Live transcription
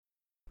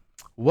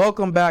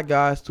Welcome back,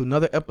 guys, to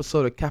another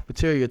episode of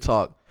Cafeteria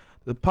Talk,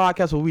 the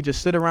podcast where we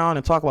just sit around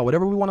and talk about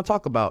whatever we want to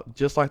talk about,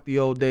 just like the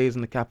old days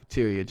in the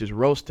cafeteria, just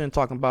roasting,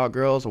 talking about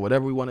girls or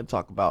whatever we want to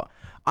talk about.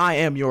 I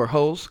am your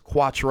host,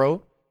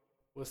 Quattro.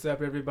 What's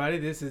up, everybody?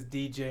 This is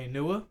DJ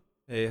Nua.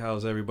 Hey,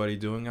 how's everybody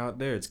doing out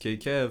there? It's Kid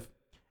Kev.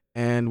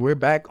 And we're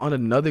back on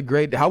another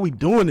great day. How we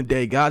doing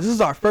today, guys? This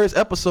is our first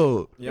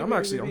episode. Yeah, I'm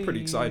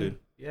pretty excited.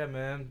 Yeah,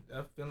 man.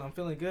 I'm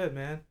feeling good,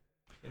 man.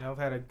 I've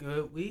had a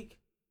good week,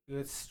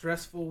 good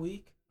stressful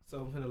week. So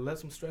I'm gonna let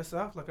some stress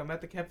off, like I'm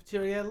at the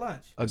cafeteria at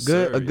lunch. A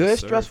good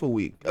stressful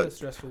week.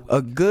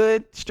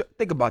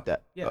 Think about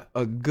that. Yeah.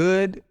 A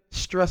good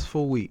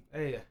stressful week.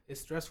 Hey,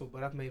 it's stressful,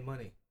 but I've made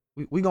money.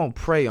 We gonna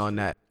pray on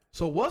that.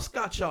 So what's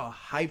got y'all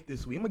hyped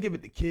this week? I'm gonna give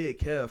it to Kid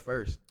Kev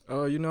first.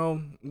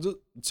 Just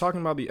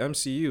talking about the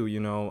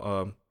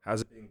MCU,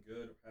 has it been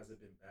good or has it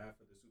been bad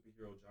for the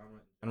superhero genre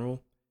in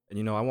general?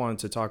 And I wanted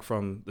to talk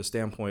from the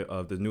standpoint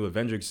of the new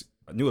Avengers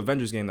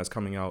game that's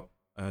coming out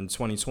in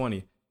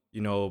 2020.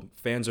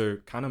 Fans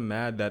are kind of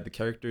mad that the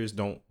characters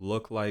don't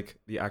look like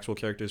the actual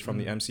characters from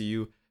the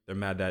MCU. They're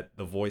mad that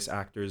the voice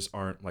actors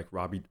aren't like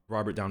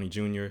Robert Downey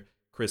Jr.,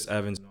 Chris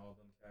Evans, and all of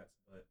them cats.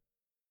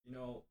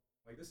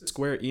 But this is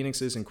Square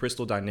Enix's and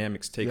Crystal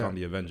Dynamics take on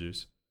the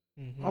Avengers.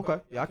 Mm-hmm. Okay,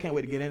 yeah, I can't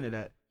wait to get into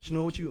that.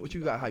 Shanu, what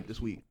you got hyped this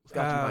week? What's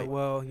got you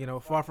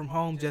hyped? Far From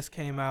Home just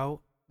came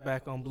out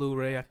back on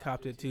Blu-ray. I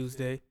copped it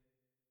Tuesday.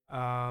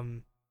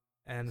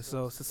 And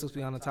so since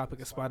we're on the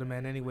topic of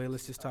Spider-Man anyway,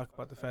 let's just talk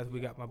about the fact that we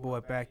got my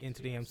boy back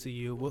into the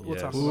MCU. We'll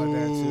talk about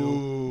that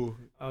too.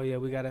 Oh yeah,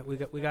 we got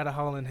a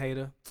Holland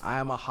hater. I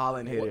am a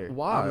Holland hater.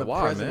 Why? I'm the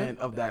Why, president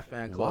man? of that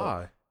fan club.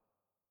 Why?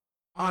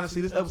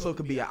 Honestly, this episode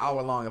could be an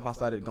hour long if I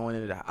started going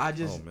into that.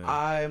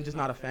 I am just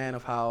not a fan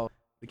of how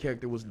the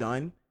character was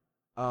done.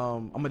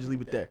 I'm gonna just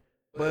leave it there.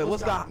 But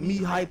what's got me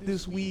hyped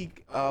this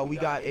week? We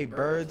got a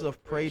Birds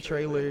of Prey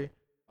trailer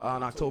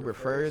on October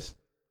 1st.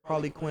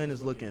 Harley Quinn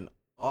is looking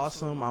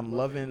awesome. I'm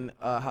loving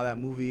how that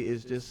movie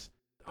is just.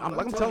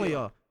 I'm telling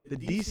y'all, the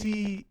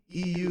DC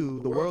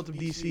EU, the world of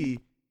DC,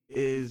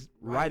 is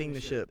riding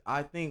the ship.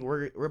 I think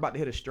we're about to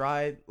hit a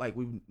stride like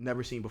we've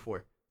never seen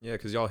before. Yeah,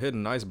 because y'all hit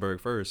an iceberg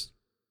first.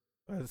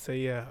 I'd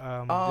say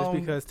just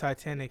because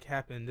Titanic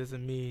happened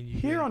doesn't mean you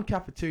here on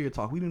Cafeteria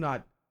Talk we do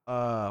not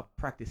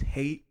practice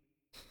hate.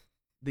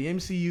 The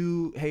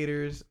MCU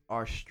haters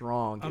are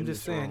strong. I'm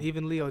just saying,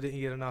 even Leo didn't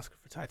get an Oscar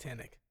for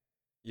Titanic.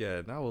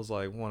 Yeah, that was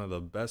like one of the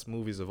best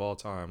movies of all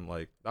time.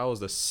 Like that was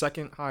the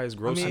second highest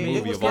grossing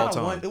movie of all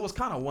time. It was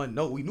kind of one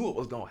note. We knew it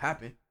was gonna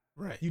happen.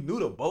 Right. You knew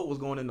the boat was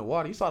going in the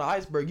water. You saw the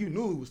iceberg. You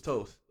knew it was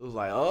toast. It was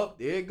like, oh,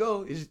 there it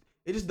go. It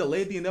just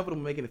delayed the inevitable,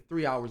 making it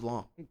 3 hours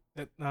long.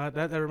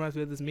 That reminds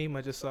me of this meme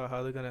I just saw.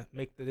 How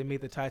they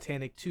made the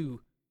Titanic 2,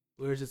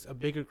 where it's just a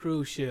bigger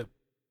cruise ship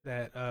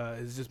that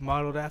is just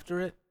modeled after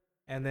it.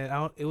 And then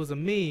it was a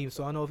meme,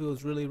 so I don't know if it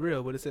was really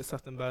real, but it said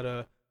something about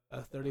a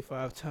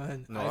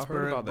 35-ton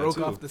iceberg broke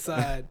off the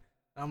side.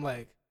 I'm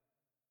like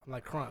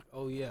Kronk.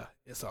 Oh yeah,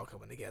 it's all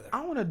coming together.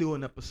 I want to do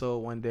an episode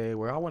one day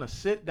where I want to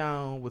sit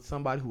down with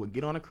somebody who would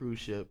get on a cruise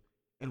ship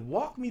and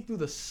walk me through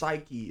the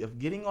psyche of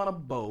getting on a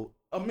boat,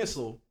 a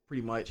missile,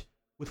 pretty much,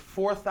 with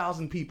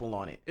 4,000 people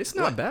on it. It's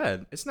not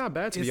bad. It's not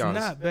bad, to be honest.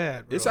 It's not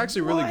bad, bro. It's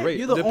actually really great.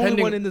 You're the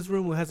only one in this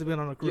room who hasn't been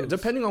on a cruise. Yeah,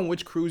 depending on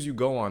which cruise you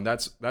go on,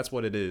 that's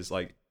what it is.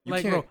 Like,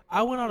 bro,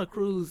 I went on a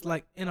cruise,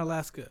 like, in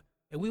Alaska,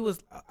 and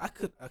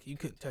you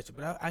couldn't touch it,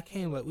 but I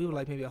came, like, we were,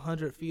 like, maybe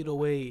 100 feet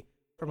away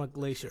from a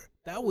glacier.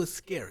 That was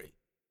scary.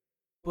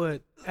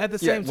 But at the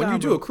same time, when you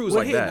do a cruise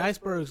like we're hitting that,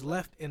 icebergs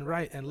left and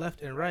right.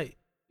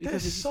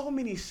 There's so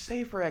many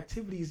safer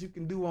activities you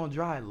can do on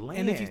dry land.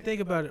 And if you think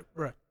about it,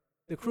 bro,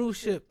 the cruise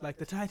ship, like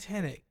the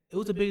Titanic, it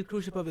was a big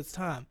cruise ship of its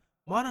time.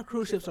 Modern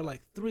cruise ships are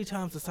like 3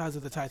 times the size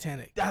of the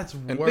Titanic. That's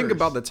worse. And think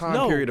about the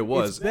time period it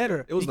was. It's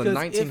better. It was the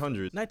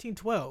 1900s.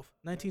 1912.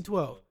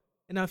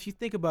 And now if you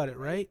think about it,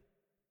 right?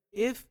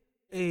 If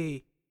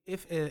the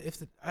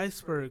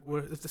iceberg were,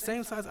 if the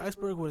same size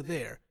iceberg were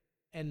there,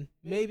 and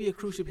maybe a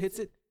cruise ship hits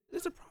it,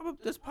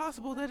 it's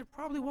possible that it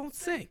probably won't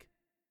sink.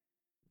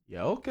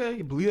 Yeah,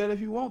 okay. Believe that if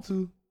you want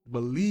to.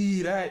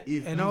 Believe that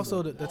if And you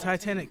also, the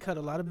Titanic cut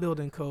a lot of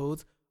building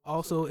codes.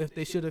 Also, if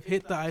they should have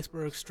hit the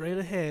iceberg straight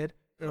ahead,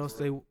 or else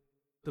the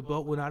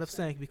boat would not have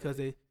sank because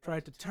they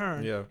tried to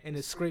turn and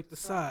it scraped the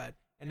side,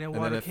 and then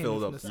water came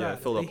in from the side. Yeah, it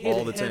filled if up they hit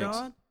all the it head tanks.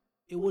 on,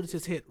 it would have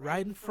just hit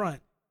right in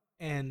front,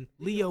 and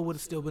Leo would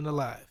have still been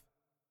alive.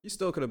 He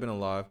still could have been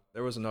alive.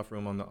 There was enough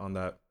room on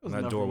that door, room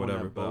on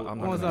whatever. that But boat. I'm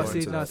not going to go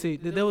into that. See,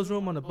 there was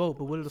room on the boat,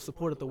 but would it have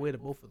supported the weight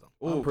of both of them?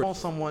 Oh, come on,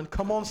 someone.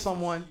 Come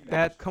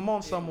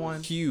on,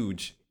 someone.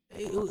 Huge.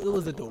 It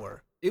was a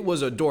door. It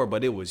was a door,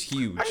 but it was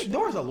huge. I mean,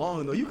 doors are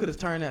long though. You could have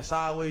turned that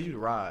sideways. You'd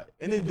ride.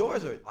 And then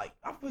doors are like,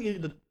 I'm thinking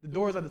the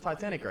doors of the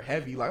Titanic are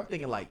heavy. Like I'm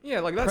thinking like,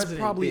 yeah, like that's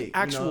President probably Big,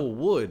 actual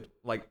wood,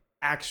 like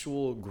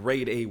actual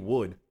grade A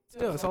wood.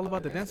 Still, it's all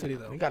about the density,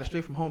 though. we got it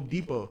straight from Home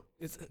Depot.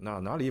 No,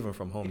 not even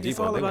from Home Depot. It's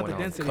all They about went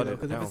the out and density, cut though.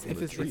 it down from the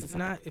Because tree. if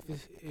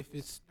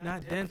it's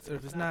not dense, or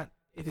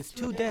if it's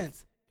too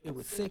dense, it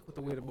would sink with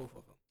the weight of both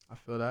of them. I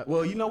feel that.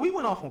 Well, we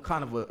went off on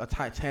kind of a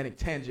Titanic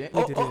tangent.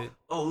 We did.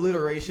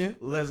 Alliteration.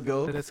 Let's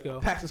go. Let's go.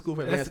 Paxton School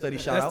for Advanced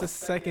Studies. Shout out. That's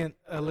the second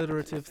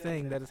alliterative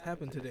thing that has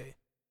happened today.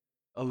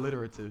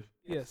 Alliterative.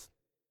 Yes.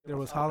 There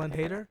was Holland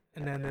Hater,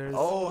 and then there's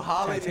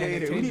Holland Titanic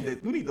Hater.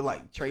 Tangent. We need to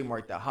like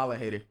trademark that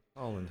Holland Hater.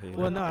 Holland Hater.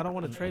 Well, no, I don't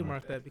want to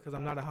trademark that because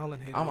I'm not a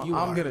Holland Hater.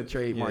 I'm gonna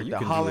trademark you that.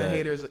 can do Holland that.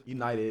 Haters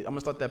United. I'm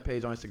gonna start that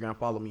page on Instagram.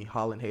 Follow me,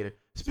 Holland Hater.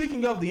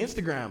 Speaking of the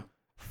Instagram,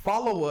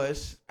 follow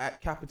us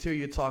at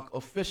Cafeteria Talk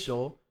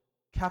Official.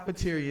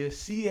 Cafeteria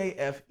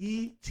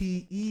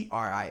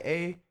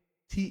CAFETERIA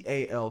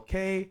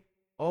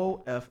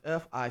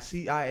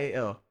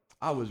TALKOFFICIAL.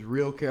 I was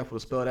real careful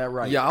to spell that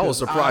right. Yeah, I was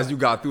surprised you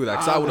got through that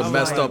because I would have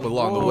messed up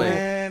along the way.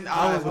 Man,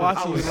 I was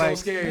watching you so like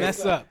scared.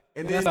 mess up.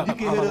 And then Mess you up.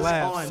 can I'ma hit us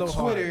laugh on so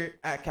hard. Twitter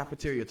at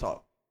Cafeteria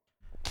Talk.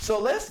 So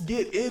let's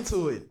get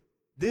into it.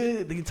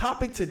 The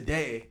topic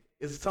today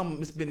is something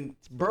that's been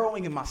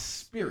burrowing in my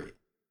spirit.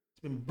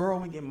 It's been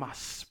burrowing in my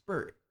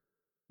spirit.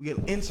 We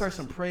can insert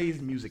some praise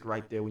music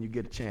right there when you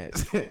get a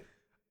chance.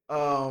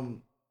 Was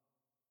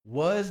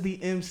the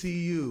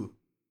MCU,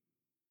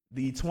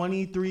 the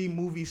 23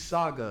 movie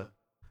saga,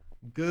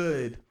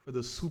 good for the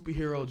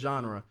superhero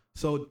genre?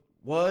 So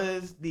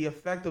was the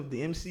effect of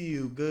the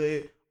MCU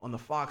good on the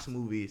Fox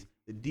movies,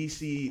 the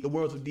DC, the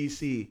worlds of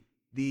DC,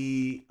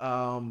 the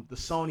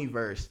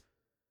Sonyverse?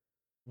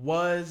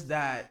 Was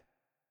that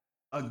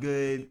a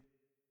good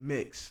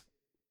mix?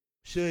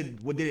 Did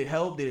it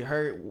help? Did it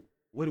hurt?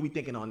 What are we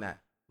thinking on that?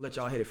 Let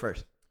y'all hit it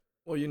first.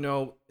 Well,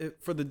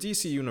 for the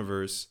DC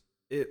universe,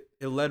 it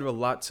led a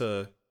lot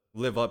to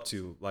live up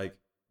to, like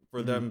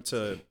for them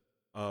to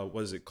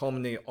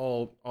culminate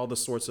all the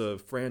sorts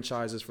of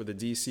franchises for the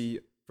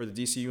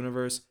DC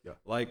universe. Yeah.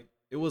 Like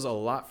it was a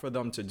lot for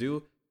them to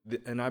do,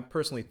 and I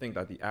personally think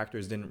that the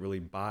actors didn't really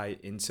buy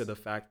into the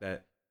fact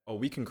that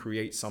we can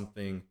create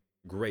something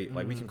great,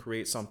 like we can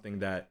create something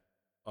that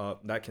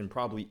can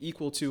probably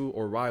equal to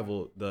or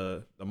rival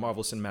the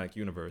Marvel Cinematic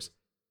Universe.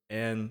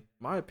 And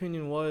my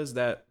opinion was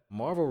that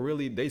Marvel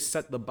really they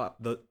set the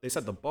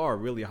bar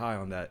really high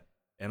on that,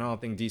 and I don't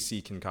think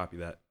DC can copy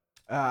that.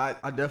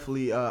 I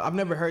definitely I've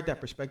never heard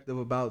that perspective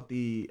about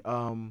the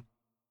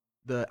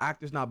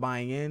actors not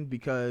buying in,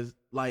 because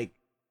like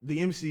the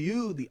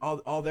MCU,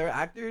 all their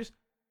actors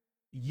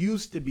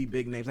used to be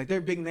big names. Like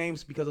they're big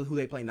names because of who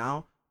they play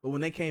now. But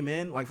when they came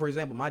in, like for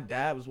example, my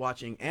dad was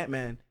watching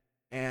Ant-Man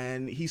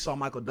and he saw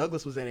Michael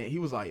Douglas was in it. He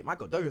was like,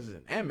 Michael Douglas is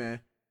in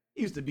Ant-Man.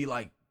 He used to be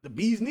like the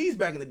bee's knees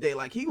back in the day.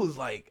 Like he was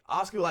like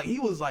Oscar, like he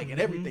was like in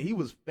everything. He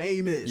was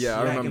famous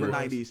Yeah, I back remember. in the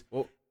 90s.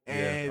 Well, yeah, I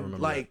And remember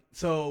like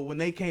so when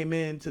they came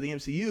into the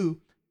MCU,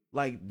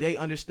 like they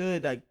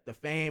understood like the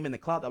fame and the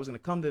clout that was gonna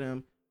come to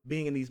them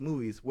being in these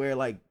movies. Where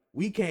like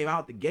we came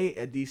out the gate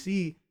at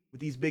DC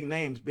with these big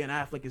names. Ben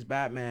Affleck is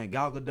Batman.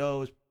 Gal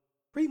Gadot is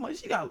pretty much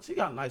she got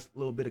a nice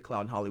little bit of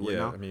clout in Hollywood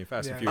now. I mean,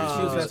 Fast and Yeah, Furious. she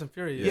was movies. Fast and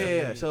Furious.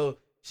 Yeah. So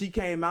she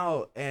came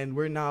out and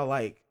we're now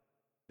like,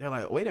 they're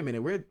like, wait a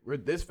minute, we're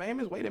this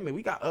famous. Wait a minute,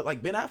 we got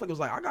like Ben Affleck was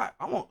like,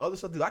 I want other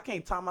stuff to do. I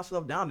can't tie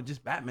myself down to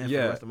just Batman for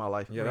the rest of my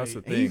life. Yeah, that's the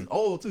And thing. he's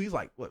old too. He's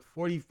like what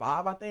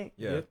 45, I think.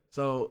 Yeah.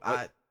 So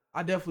I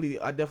definitely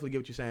get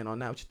what you're saying on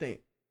that. What you think?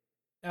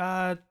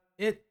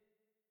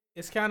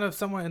 It's kind of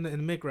somewhere in the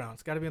mid ground.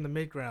 It's got to be in the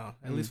mid ground,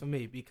 at least for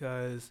me,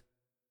 because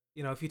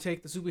if you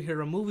take the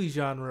superhero movie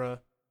genre,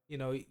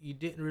 you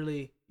didn't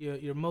really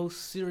your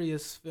most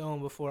serious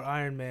film before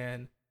Iron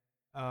Man,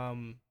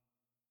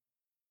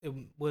 it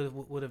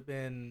would have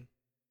been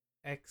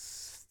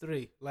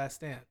X3 Last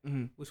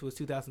Stand, which was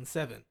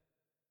 2007,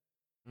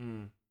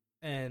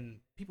 and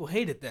people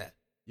hated that.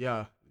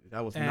 Yeah,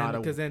 that was not a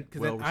because then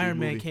Iron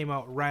Man came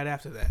out right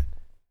after that,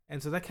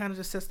 and so that kind of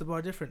just sets the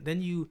bar different.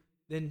 Then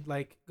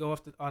like go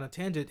off on a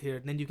tangent here.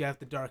 And then you got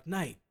the Dark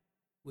Knight,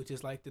 which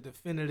is like the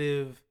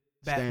definitive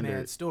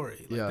Batman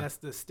story. Like that's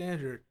the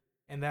standard,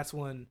 and that's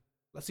when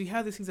so you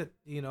have these things that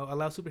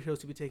allow superheroes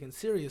to be taken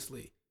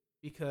seriously,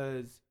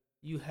 because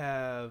you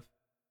have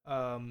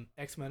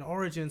X-Men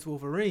Origins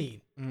Wolverine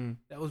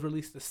that was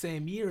released the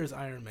same year as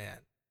Iron Man.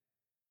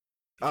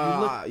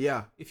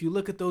 If you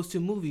look at those two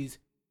movies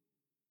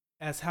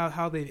as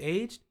how they've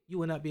aged, you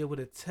will not be able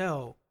to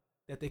tell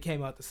that they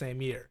came out the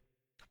same year.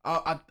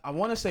 I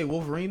want to say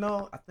Wolverine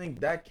though. I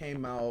think that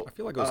came out. I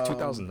feel like it was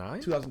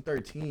 2009,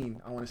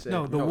 2013. I want to say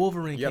No,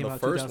 Wolverine came out 2009. the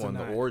first one,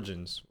 the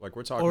Origins. Like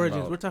we're talking Origins.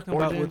 about. We're talking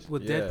about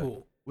with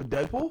Deadpool. With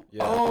Deadpool?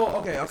 Yeah. Oh,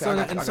 okay.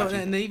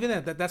 And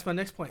even that's my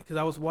next point, because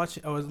I was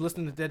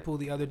listening to Deadpool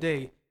the other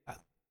day. I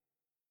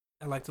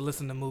like to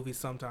listen to movies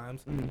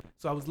sometimes,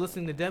 so I was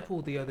listening to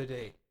Deadpool the other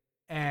day,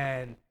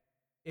 and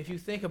if you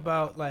think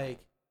about like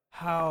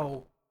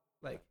how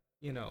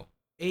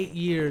 8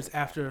 years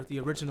after the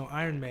original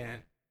Iron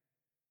Man,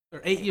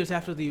 or 8 years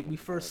after we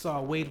first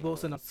saw Wade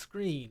Wilson on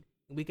screen,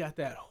 and we got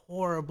that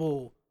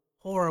horrible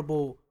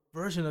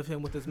version of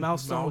him with his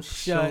mouth sewn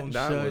shut,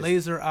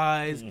 laser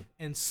eyes,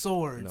 and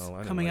swords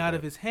coming out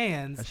of his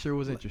hands. That sure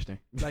was interesting.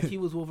 Like he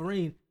was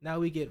Wolverine. Now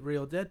we get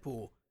real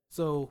Deadpool.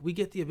 So we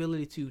get the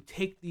ability to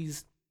take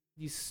these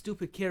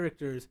stupid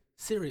characters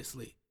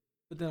seriously.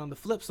 But then on the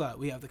flip side,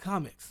 we have the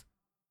comics.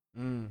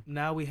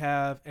 Now we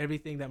have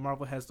everything that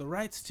Marvel has the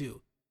rights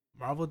to.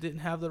 Marvel didn't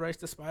have the rights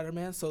to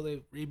Spider-Man, so they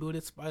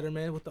rebooted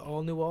Spider-Man with the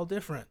all new, all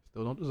different.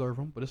 Still don't deserve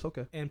them, but it's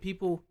okay. And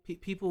people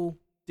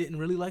didn't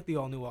really like the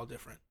all new, all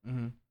different.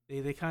 Mm-hmm.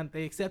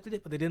 They accepted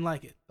it, but they didn't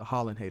like it. The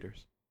Holland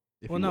haters.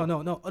 Well, no,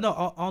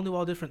 all new,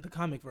 all different. The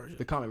comic version.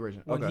 The comic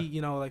version. When okay.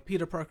 he, like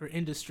Peter Parker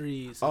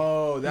Industries.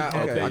 Oh, that. He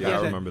had Okay. that- Yeah, I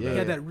he remember had that. He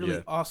had that Yeah.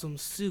 really awesome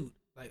suit.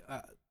 Like,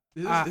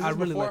 Is this I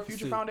really before like the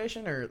Future suit.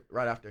 Foundation or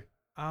right after?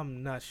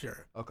 I'm not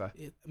sure. Okay.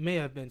 It may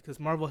have been because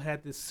Marvel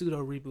had this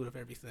pseudo reboot of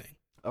everything.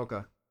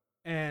 Okay.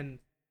 And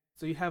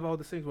so you have all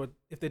these things where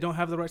if they don't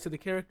have the rights to the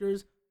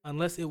characters,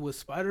 unless it was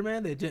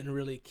Spider-Man, they didn't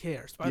really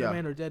care.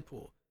 Spider-Man or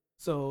Deadpool.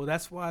 So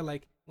that's why,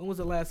 like, when was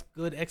the last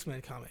good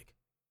X-Men comic?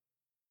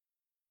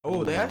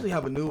 Oh, they actually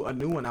have a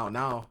new one out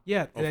now.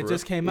 Yeah, Oh, that for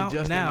just came It out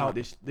just came now out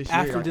this year,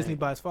 after I Disney think.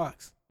 buys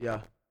Fox.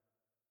 Yeah.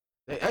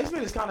 The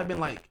X-Men has kind of been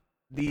like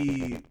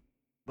the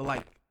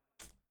like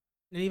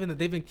And even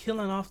they've been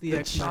killing off the the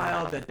X-Men.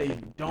 child that they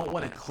don't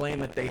want to claim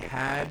that they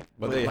had,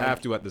 But they like, have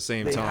to at the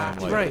same they time. have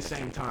to Like, Right. at the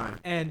same time.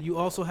 And you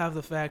also have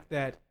the fact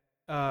that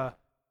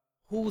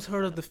who's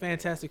heard of the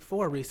Fantastic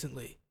Four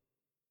recently?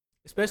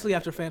 Especially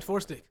after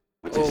Fantastic.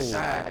 Which Oh, is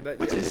sad. that-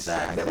 Which is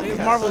sad. That It's movie has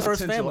Marvel's such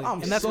first potential. family,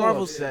 I'm and that's so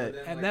Marvel's- upset.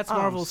 And that's I'm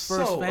Marvel's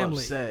first so family.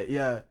 Upset.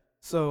 Yeah.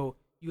 So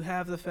you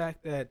have the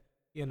fact that,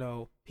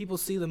 people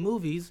see the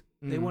movies,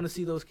 they Mhm. want to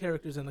see those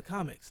characters in the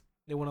comics.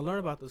 They want to learn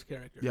about those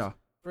characters. Yeah.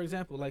 For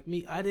example, like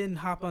me, I didn't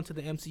hop onto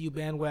the MCU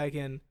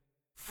bandwagon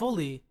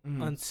fully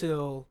Mhm.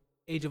 until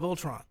Age of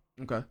Ultron.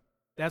 Okay.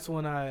 That's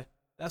when I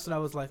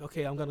was like,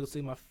 okay, I'm gonna go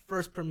see my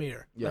first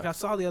premiere. Yeah. Like I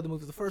saw the other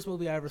movies. The first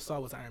movie I ever saw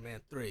was Iron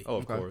Man 3. oh,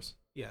 of Okay. course.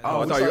 Yeah.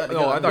 Oh, I we thought saw you. that No,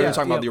 I thought together. you were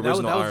talking about the that was-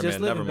 original that was Iron just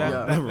Man. Never living mind.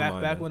 back, Never back,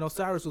 mind. back then. when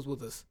Osiris was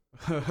with us.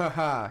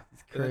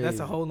 It's crazy. That's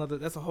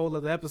a whole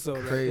other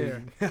episode crazy.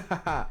 right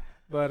there.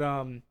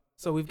 But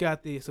so we've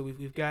got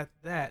we've got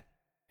that,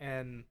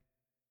 and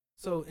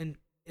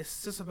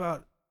it's just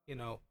about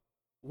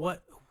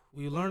what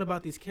we learn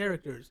about these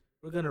characters.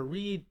 We're gonna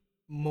read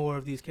more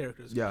of these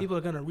characters. Yeah. People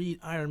are gonna read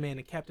Iron Man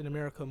and Captain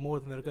America more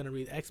than they're gonna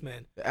read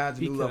X-Men. It adds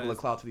a new level of Because-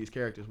 clout to these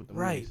characters with the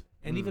Right. movies.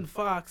 And Mm. even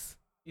Fox,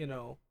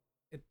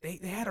 they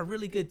had a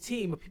really good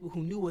team of people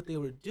who knew what they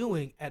were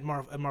doing at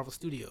Marvel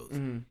Studios.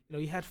 Mm.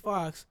 You had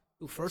Fox,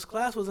 who First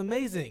Class was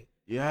amazing.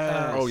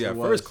 Yes, Oh yeah, it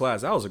was. First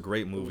Class. That was a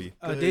great movie.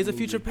 Good Days of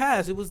Future movie.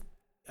 Past, it was.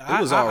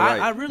 It was all right.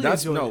 I really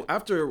that's enjoyed no. it.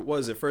 After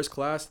was it First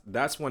Class?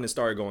 That's when it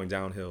started going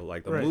downhill.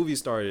 Like the Right. movie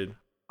started.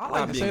 I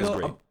like to being say as though,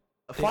 great.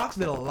 Fox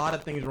did a lot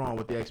of things wrong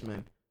with the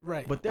X-Men,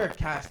 Right. but their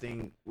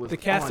casting was The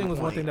casting on was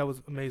one point. thing that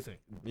was amazing.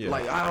 Yeah.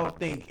 Like I don't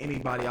think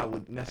anybody I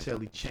would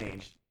necessarily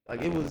change.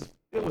 Like it was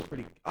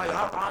pretty. I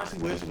honestly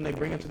wish when they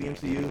bring him to the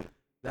MCU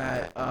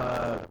that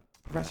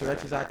Professor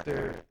X's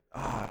actor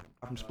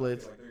from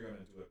Splits.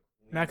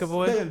 They're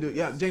McAvoy. gonna do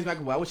James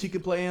McAvoy. I wish he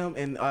could play him,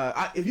 and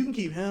if you can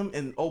keep him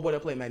and old boy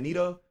that played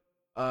Magneto,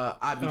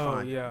 I'd be Oh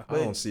fine. yeah. I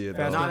don't see it.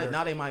 Fast though. Faster.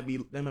 Now they might be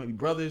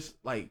brothers,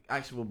 like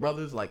actual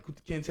brothers, like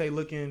Kunta Kinte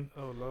looking.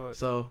 Oh lord.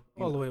 So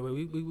Oh wait,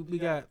 we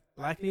got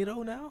Black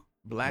Nito now.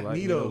 Black Black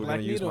Nito, We're Black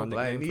gonna use my Nito.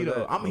 Black nickname for Nito.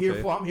 that.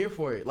 I'm here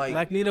for it. Like,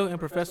 Black Nito and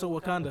Professor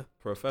Wakanda.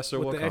 Professor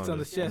with the X on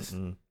Wakanda. the chest.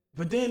 Mm-mm.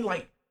 but then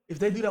like if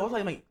they do that, what's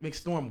like make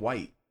Storm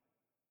white?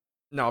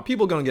 No,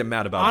 people are gonna get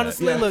mad about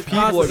Honestly, Yeah. look, People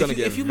are honestly, gonna if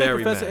you, get if you make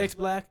very Professor mad. X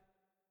black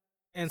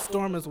and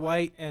Storm is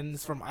white and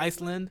is from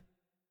Iceland,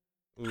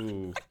 that.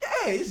 Ooh.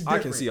 Hey, it's I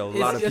different. can see a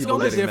lot of it's people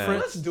gonna be getting different,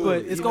 mad. Let's do but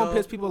it, it's you gonna know?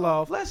 piss people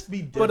off. Let's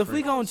be different. But if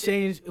we gonna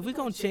change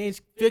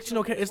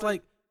fictional characters, it's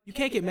like you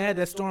can't get mad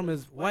that Storm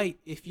is white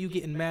if you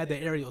getting mad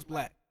that Ariel's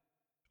black.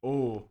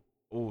 oh,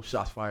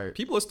 shots fired.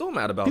 People are still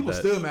mad about People that.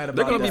 still mad about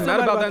They're gonna that. be Still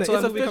mad about that until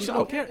It's that a movie comes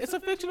fictional out. It's a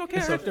fictional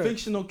It's character. a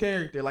fictional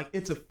character. Like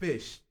it's a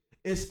fish.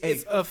 It's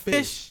It's a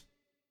fish.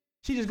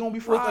 She just gonna be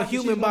With fried. a human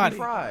She's gonna be body.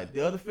 fried.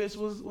 The other fish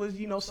was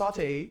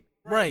sautéed.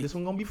 Right. This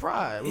one gonna be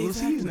fried. With a little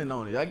Exactly. seasoning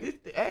on it.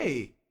 Like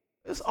hey,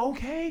 it's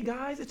okay,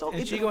 guys. It's okay.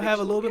 And It's she gonna have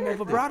a little bit more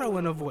fictional vibrato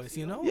in her voice,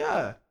 you know? character.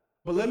 Yeah.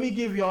 But let me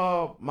give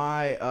y'all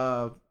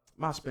my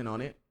my spin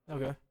on it.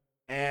 Okay.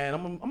 And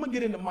I'm gonna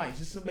get into Mike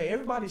just so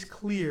everybody's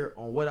clear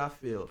on what I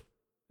feel.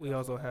 We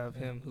also have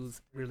him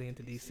who's really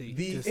into DC.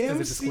 The just as a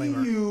disclaimer.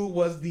 MCU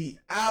was the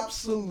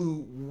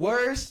absolute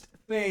worst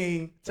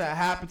thing to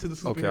happen to the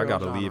superhero Okay, I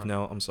gotta genre. leave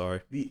now. I'm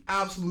sorry. The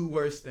absolute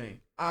worst thing.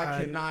 I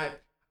cannot.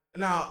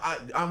 Now,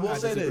 I will I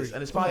say this, disagree.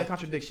 and it's probably a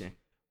contradiction,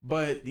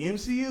 but the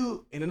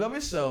MCU in and of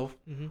itself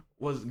Mm-hmm.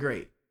 was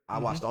great. I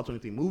Mhm. watched all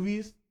 23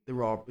 movies. They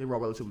were all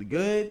relatively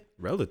good.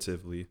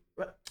 Relatively.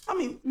 I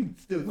mean, we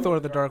still Thor: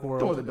 The Dark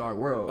World. Thor: The Dark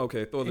World.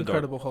 Okay, Thor the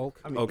Incredible Hulk.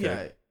 I mean, Okay.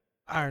 yeah,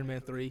 Iron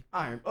Man 3.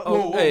 Iron.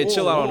 Oh, hey,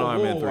 chill out on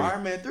Iron Man 3.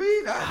 Iron Man 3.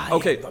 I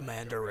Okay. am the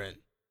Mandarin.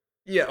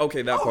 Yeah,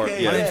 okay, that part.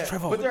 Okay, Yeah. My name's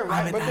Trevor. But they're I'm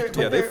right. an But they're,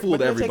 actor. Yeah, they but fooled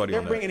they're everybody They're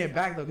on that. bringing it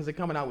back though because they're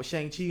coming out with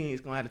Shang-Chi and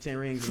it's gonna have the 10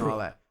 rings and all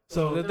that.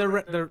 So So they're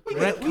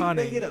retconning.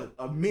 They get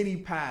a mini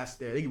pass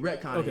there. They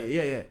retcon Okay.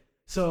 it. Yeah.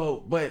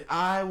 So, but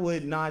I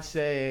would not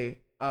say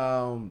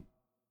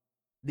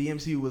the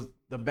MCU was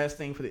the best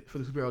thing for the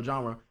superhero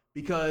genre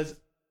because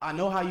I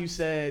know how you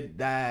said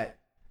that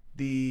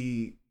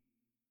the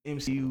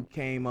MCU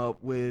came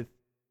up with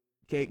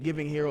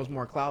giving heroes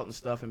more clout and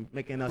stuff and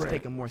making us Right.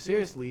 take them more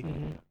seriously.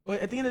 Mhm.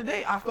 But at the end of the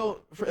day, I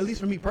felt, at least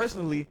for me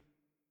personally,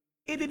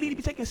 it didn't need to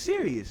be taken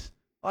serious.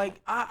 Like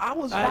I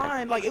was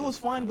fine. Like it was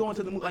fun going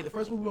to the movie. Like the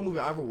first movie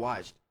I ever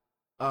watched.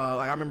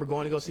 Like I remember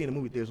going to go see in the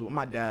movie theaters with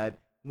my dad.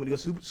 When we go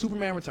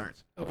Superman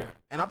Returns. Okay.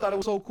 And I thought it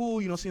was so cool,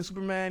 seeing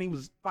Superman. He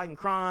was fighting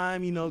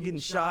crime, getting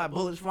shot,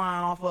 bullets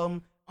flying off of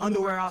him,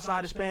 underwear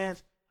outside his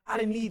pants. I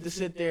didn't need to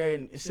sit there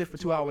and sit for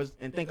 2 hours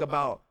and think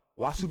about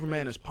why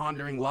Superman is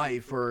pondering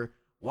life or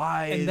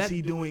why is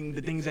he doing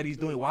the things that he's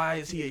doing? Why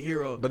is he a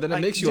hero? But then it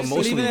makes you just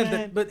emotionally-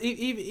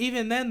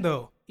 Even then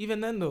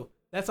though,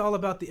 that's all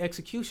about the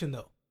execution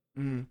though.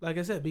 Like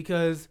I said,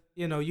 because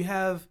you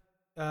have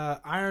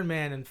Iron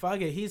Man and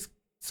Foggy. He's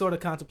sort of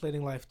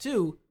contemplating life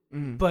too,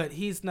 but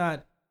he's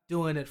not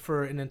doing it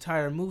for an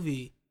entire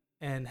movie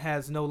and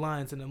has no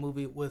lines in the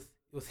movie with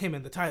him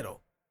in the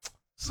title.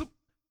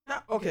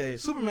 Okay,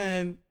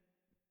 Superman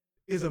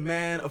is a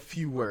man of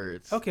few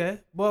words. Okay,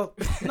 well,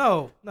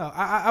 no,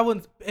 I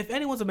wouldn't. If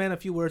anyone's a man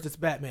of few words, it's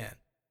Batman.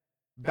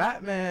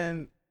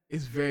 Batman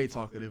is very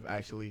talkative,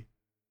 actually.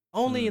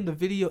 Only in the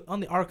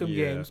Arkham Yeah.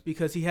 games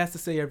because he has to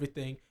say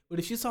everything. But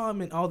if you saw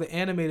him in all the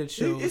animated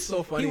shows, It's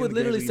so funny he in would the games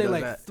literally when he say does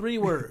like that. 3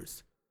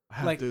 words, I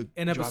have like to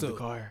an drive episode. the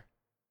car.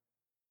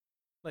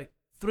 like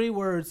 3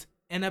 words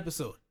an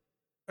episode,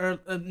 or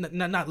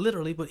not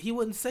literally, but he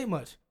wouldn't say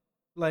much.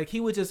 Like he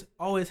would just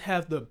always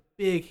have the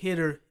big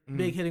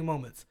hitting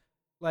moments.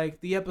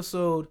 Like the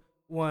episode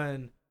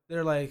when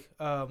they're like,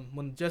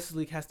 when Justice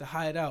League has to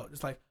hide out,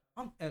 it's like,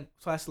 and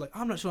Flash is like,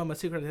 I'm not sure I'm a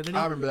secret identity.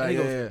 I remember that, And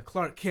he yeah.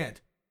 Clark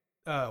Kent,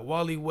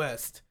 Wally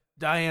West,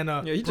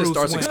 Diana. Yeah, he just Bruce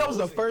starts Wayne. That was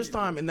the first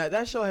time, and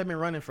that show had been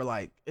running for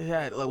it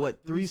had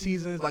 3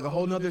 seasons, like a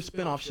whole nother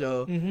spinoff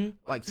show,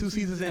 like 2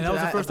 seasons into And that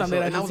was the first time they'd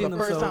episode, and that actually was seen the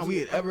first themselves. time we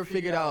had ever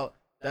figured out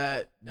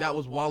that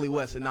was Wally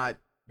West and not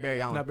Barry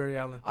Allen. Not Barry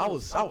Allen. I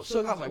was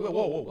shook. I was like,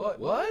 whoa,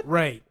 what?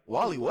 Right.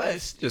 Wally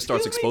West Just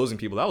starts Excuse me? exposing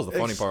people. That was the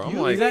funny part. I'm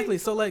Excuse like, Exactly.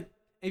 So like,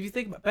 if you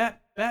think about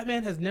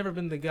Batman has never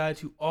been the guy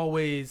to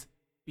always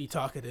be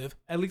talkative,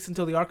 at least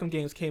until the Arkham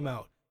games came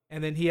out,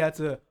 and then he had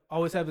to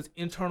always have his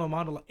internal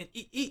monologue. And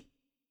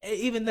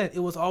even then, it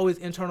was always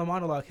internal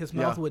monologue. His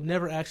mouth would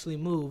never actually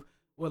move.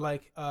 Where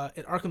like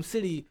at Arkham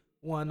City,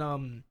 when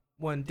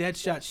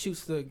Deadshot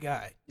shoots the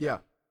guy, Yeah.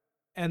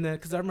 and then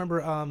because I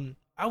remember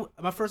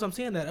my first time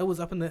seeing that, it was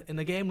up in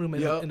the game room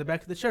in the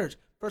back of the church.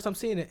 First time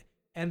seeing it,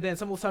 and then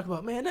someone was talking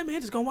about, man, that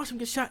man just gonna watch him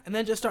get shot, and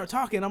then just start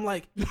talking. I'm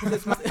like,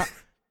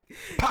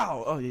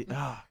 Pow! Oh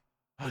yeah.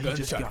 the he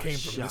just gunshot got came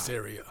from shot. this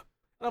area.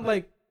 And I'm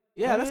like,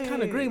 yeah, that's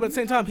kind of green, but at the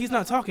same time, he's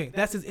not talking.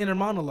 That's his inner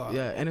monologue.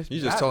 Yeah, and it's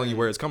he's just telling you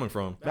where it's coming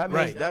from.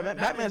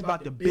 Batman's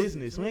about the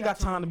business. We ain't got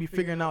time to be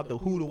figuring out the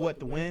who, the what,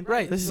 the when.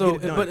 Right. Let's just So,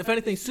 get it done. but if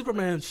anything,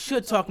 Superman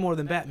should talk more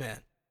than Batman.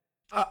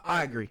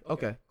 I agree.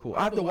 Okay, cool.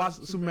 I have to watch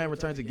Superman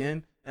Returns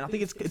again, and I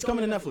think it's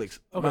coming to Netflix.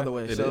 By Okay. the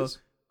way, It so is?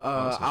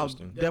 Oh, that's I'll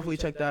interesting. definitely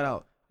check that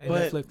out. Hey,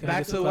 But Netflix, can I back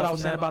get some to what I thoughts was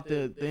on saying that? about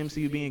the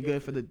MCU being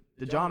good for the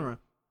genre,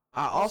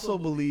 I also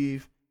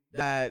believe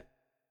that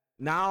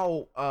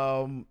now,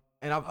 and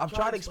I've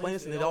tried to explain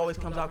this, and it always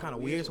comes out kind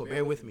of weird, so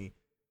bear with me.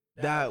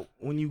 That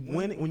when you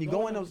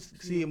go in to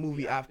see a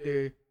movie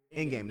after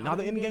Endgame, now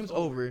the Endgame's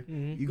over,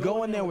 you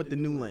go in there with the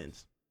new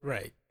lens.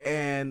 Right.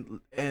 And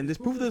this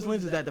proof of this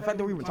lens is that the fact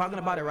that we're even talking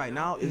about it right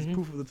now is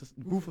proof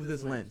of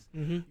this lens.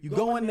 You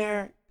go in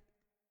there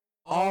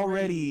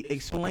already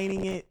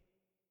explaining it,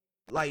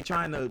 like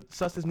trying to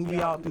suss this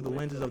movie out through the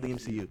lenses of the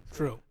MCU.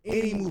 True.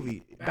 Any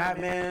movie,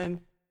 Batman,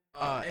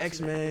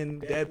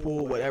 X-Men,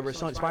 Deadpool, whatever,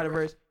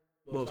 Spider-Verse.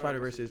 Well,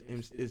 Spider-Verse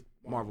is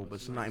Marvel, but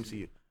it's not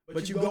MCU.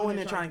 But you go in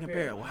there trying to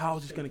compare. Well, how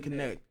is this going to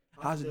connect?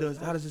 How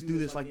does this do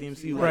this like the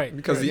MCU? Like, Right.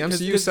 Because the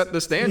MCU set the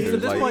At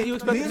standard. this Like, point, you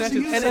The expect that,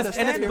 MCU set a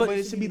standard, but but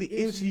it should be the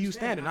MCU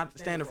standard, not the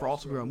standard for all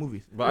superhero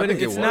movies. but I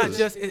think it's it not was.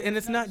 just, and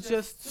it's not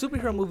just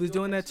superhero movies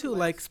doing that too.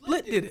 Like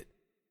Split did it.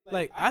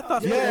 Like I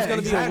thought Split Yeah, was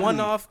gonna be exactly. a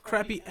one-off,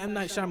 crappy M.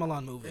 Night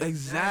Shyamalan movie.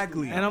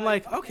 Exactly. And I'm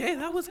like, okay,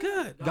 that was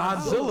good.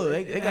 Godzilla,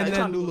 they And trying to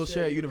then- do a little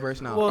shared universe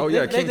now. Well, Oh,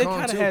 yeah, they King Kong,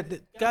 kind of too.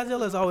 had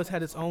Godzilla's always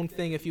had its own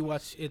thing. If you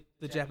watch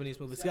the Japanese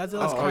movies,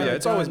 Godzilla's Oh kind yeah, of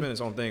it's always been its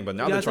own thing. But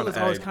now they're trying Godzilla's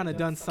to always add kind of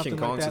done something King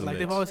Kong like to that. the Like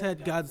they've mix. always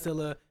had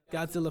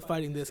Godzilla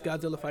fighting this,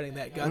 Godzilla fighting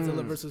that,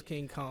 Godzilla versus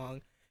King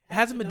Kong. It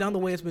hasn't been done the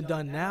way it's been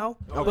done now,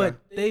 but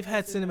they've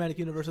had cinematic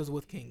universes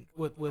with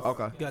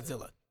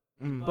Godzilla.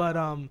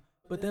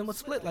 But then with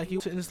Split, like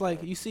and it's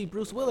like you see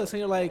Bruce Willis and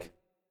you're like,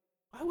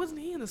 why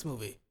wasn't he in this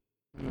movie?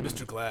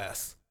 Mr.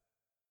 Glass.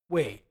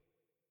 Wait,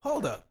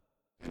 hold up.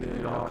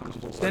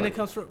 Then it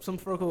comes from some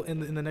Furco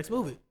in the next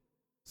movie.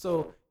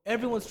 So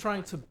everyone's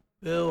trying to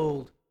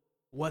build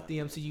what the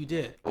MCU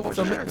did.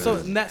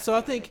 So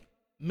I think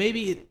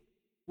maybe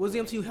was the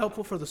MCU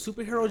helpful for the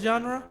superhero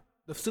genre,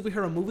 the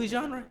superhero movie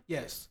genre?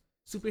 Yes.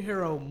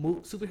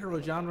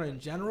 Superhero genre in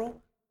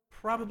general,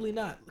 probably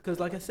not. Because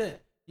like I said,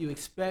 you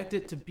expect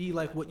it to be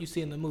like what you see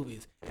in the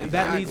movies, and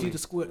that leads you to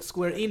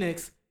Square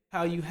Enix,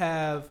 how you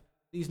have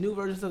these new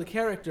versions of the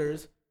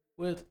characters.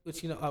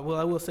 Which I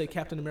will say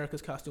Captain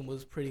America's costume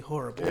was pretty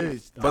horrible.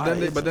 But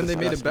then they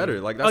made it better.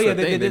 Like that's Oh yeah,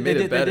 the thing. They made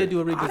it better. They did do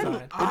a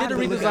redesign. They did a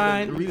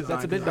redesign.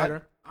 That's a bit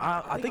better.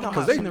 I think I'm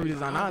 'Cause not seeing the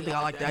redesign. I don't think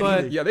I like that But-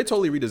 either. Yeah, they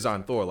totally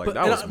redesigned Thor. Like But,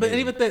 that was. but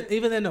amazing.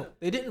 even then, no,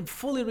 they didn't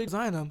fully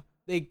redesign him.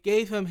 They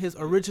gave him his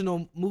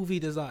original movie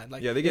design.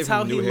 Like, Yeah, they gave it's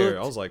how him new he hair.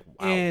 looked I was like,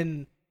 wow.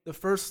 in the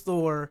first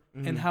Thor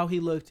Mhm. and how he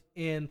looked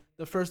in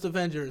the first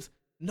Avengers.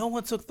 No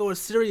one took Thor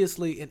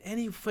seriously in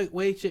any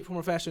way, shape, form,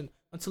 or fashion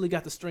until he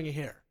got the stringy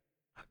hair.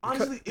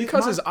 Honestly,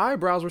 because his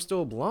eyebrows were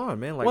still blonde,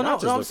 man. Like well, that no,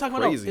 just I'm looked talking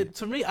crazy. about.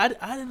 To me, I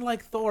didn't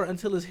like Thor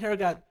until his hair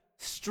got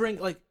string.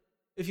 Like,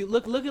 if you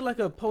look at like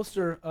a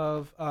poster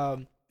of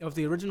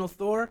the original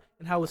Thor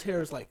and how his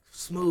hair is like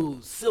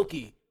smooth,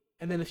 silky,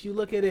 and then if you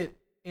look at it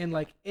in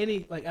like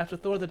any like after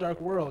Thor: The Dark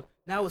World,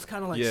 now it's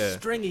kind of like Yeah.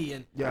 stringy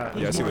and yeah,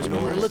 Yeah, I see what you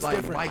mean. It looks like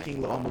different.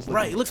 Viking almost.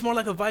 Right, looking. it looks more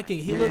like a Viking.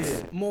 He Yeah.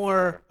 looks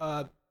more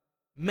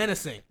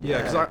menacing. Yeah,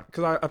 because I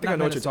think Not I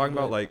know what you're talking menacing, about.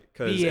 but Like,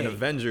 because in BA.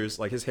 Avengers,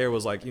 like his hair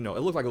was like, you know, it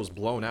looked like it was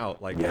blown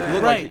out. Like, Yeah. it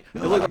looked Right.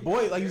 Like, It looked like a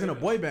boy, like he's in a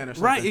boy band or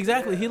something. Right,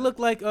 exactly. He looked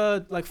like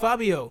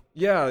Fabio.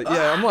 yeah.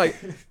 I'm like,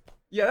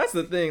 yeah, that's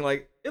the thing.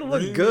 Like, it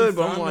looked good,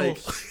 but I'm like,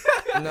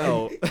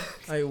 no.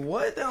 Like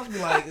what? That was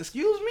like,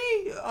 excuse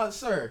me,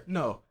 sir.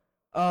 No.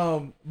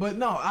 But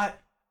no,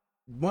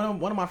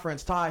 one of my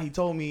friends, Ty, he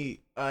told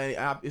me,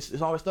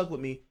 it's always stuck with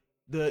me.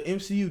 The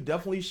MCU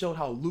definitely showed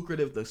how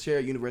lucrative the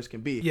shared universe can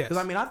be. Yes. Because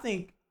I mean, I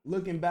think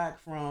looking back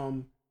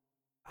from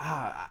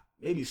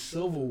maybe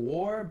Civil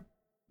War,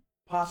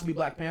 possibly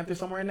Black Panther,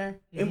 somewhere in there,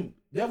 and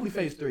definitely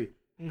Phase 3.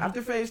 Mhm.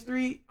 After Phase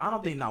 3, I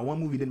don't think not one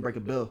movie didn't break a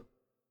bill.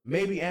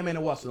 Maybe Ant-Man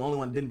and Wasp, the only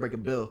one that didn't break a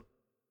bill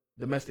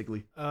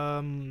domestically.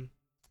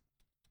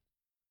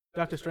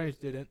 Doctor Strange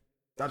didn't.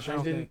 Doctor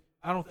Strange didn't.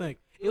 I don't think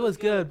it was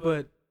good,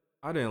 but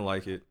I didn't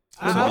like it.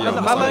 I To be honest,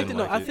 liked it. didn't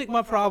No, like I it. think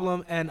my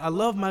problem, and I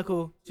love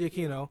Michael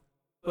Giacchino,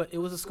 but it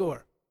was a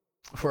score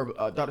For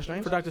Doctor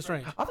Strange? for Doctor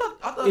Strange. I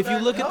thought If you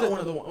that look at held the, one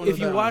of one of if the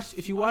you better watch, ones.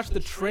 if you watch the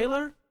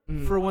trailer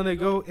Mhm. for when they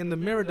go in the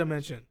mirror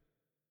dimension,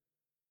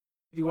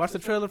 if you watch the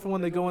trailer for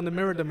when they go in the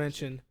mirror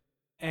dimension,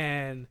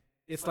 and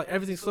it's like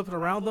everything's flipping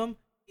around them,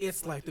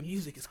 it's like the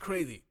music is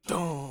crazy.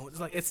 Dun. It's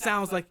like it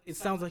sounds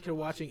like you're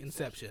watching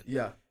Inception.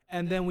 Yeah.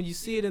 And then when you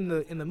see it in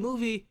the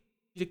movie,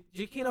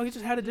 Giacchino, he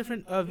just had a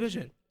different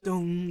vision.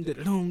 Dum,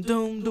 dum,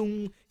 dum,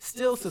 dum.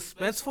 Still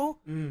suspenseful,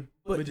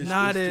 but Which is-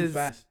 not it's too as.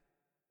 fast.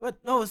 But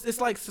no, it's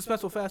like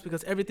suspenseful fast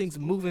because everything's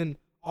moving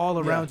all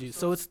around you.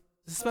 So it's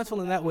suspenseful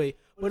in that way,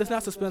 but it's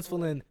not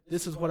suspenseful in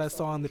this is what I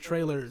saw in the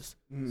trailers.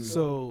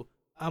 So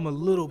I'm a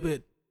little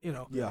bit,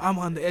 Yeah. I'm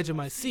on the edge of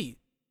my seat.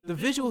 The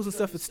visuals and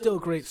stuff is still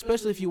great,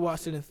 especially if you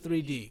watch it in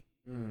 3D.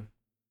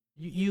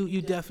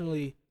 You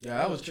definitely Yeah,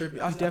 that was trippy.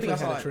 I think definitely I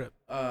saw had a it. trip.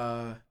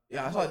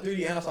 Yeah, I saw it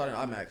 3D and I saw it in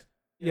IMAX,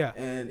 Yeah.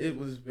 and it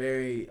was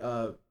very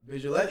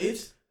visual.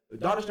 It's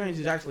Doctor Strange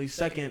is actually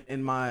second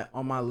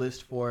on my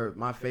list for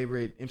my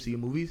favorite MCU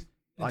movies.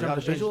 In Like terms Doctor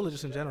of Strange visual or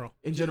just in general?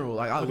 in general.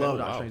 Like I Okay, love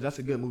Doctor wow. Strange. That's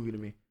a good movie to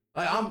me.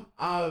 Like y'all,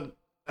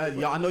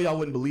 I know y'all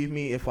wouldn't believe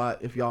me if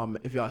y'all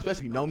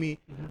especially know me.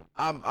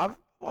 I've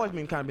always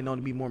been known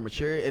to be more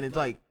mature, and it's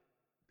like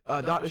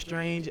Doctor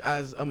Strange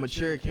as a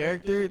mature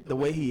character, the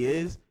way he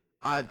is,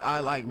 I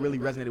like really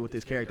resonated with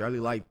his character. I really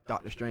like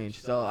Doctor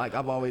Strange, so like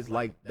I've always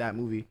liked that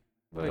movie.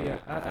 But yeah,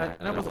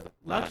 and I was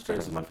Doctor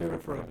Strange is my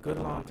favorite for a good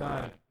long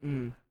time.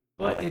 Mm.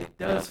 But it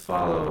does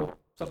follow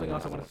something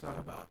else I want to talk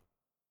about: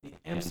 the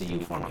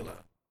MCU formula.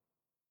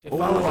 It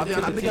follows I it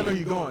to the think I know T.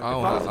 you're going. I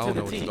follows it don't to know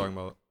the what T. you're talking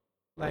about.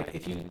 Like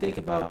if you think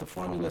about the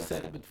formula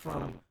set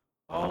from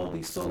all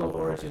these solo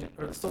origin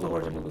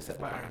movies set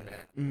by Iron Man,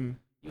 Mm.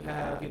 you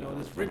have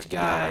this rich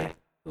guy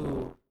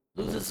who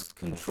loses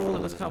control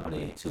of his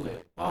company to a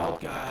bald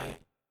guy.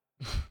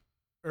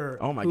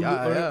 Oh my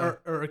God,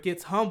 Or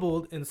gets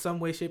humbled in some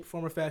way, shape,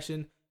 form, or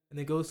fashion, and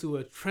then goes through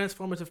a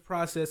transformative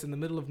process in the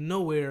middle of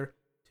nowhere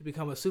to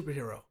become a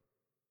superhero.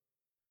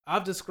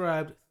 I've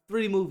described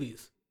 3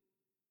 movies,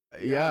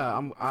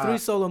 Yeah, 3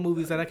 solo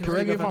movies that I can.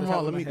 Correct me think if of I'm at the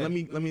wrong. top of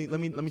my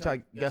head. Let me try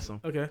to guess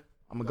them. Okay,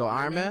 I'm gonna go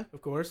Iron Man,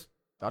 of course.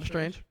 Doctor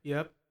Strange,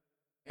 Yep.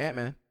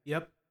 Ant-Man,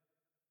 Yep.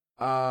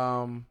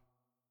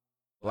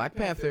 Black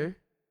Panther.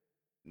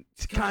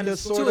 It's kind of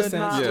To sort a of sense.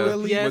 not Yeah,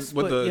 really. Yes,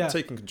 with but the yeah.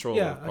 taking control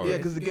Yeah, part. Yeah,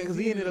 because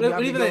he ended up But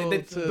having even to go but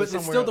to it's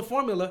somewhere still the else.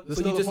 formula. It's But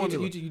still you the just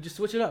formula. you just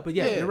switch it up. But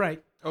yeah, Yeah. you're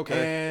right.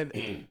 Okay.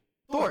 And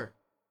Thor,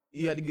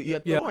 you had to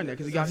Yeah. Thor in there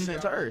because he got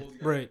sent to Earth.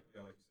 Right.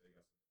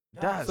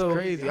 That's So,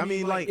 crazy. I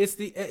mean, like, it's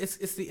the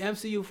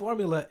MCU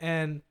formula,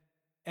 and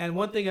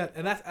one thing,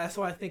 and that's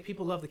why I think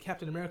people love the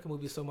Captain America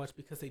movies so much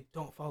because they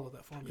don't follow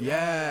that formula.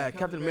 yeah,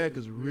 Captain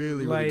America's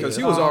really, Like, really Because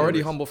good. he was already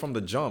Um, humble from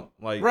the jump.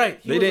 Like,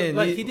 Right. They didn't.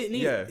 like need, he didn't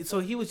need Yeah. it. So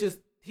he was just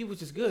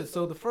good.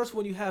 So the first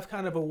one you have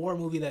kind of a war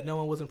movie that no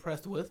one was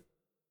impressed with.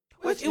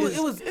 Which it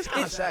was it's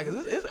kind of sad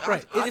because it's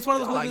Right. It's one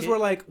of those I like movies it. where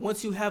like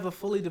once you have a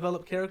fully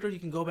developed character, you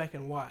can go back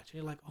and watch. And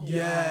you're like, oh wow,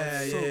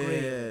 Yeah, it's so yeah,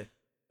 great. yeah.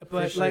 But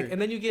For like, sure.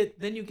 and then you get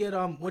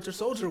Winter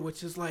Soldier,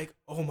 which is like,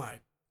 oh my.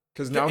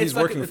 Because now It's he's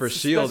like working a- for it's a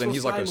Shield special and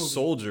he's like spy a movie.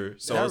 soldier.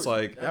 So That- it's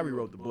like, that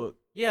rewrote the book.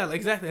 Yeah, like,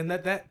 exactly. And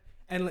and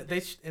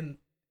and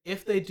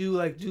if they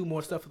do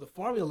more stuff with the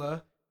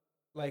formula,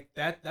 like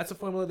that's a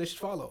formula they should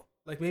follow.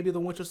 Like maybe the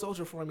Winter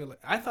Soldier formula.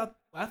 I thought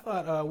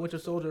Winter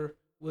Soldier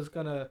was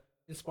gonna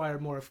inspire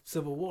more of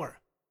Civil War.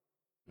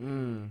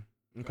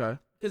 Okay.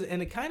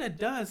 And it kind of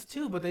does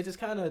too, but they just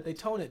they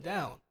tone it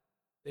down.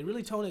 They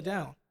really tone it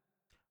down.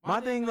 My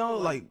thing though,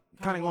 like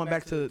kind of going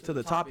back to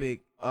the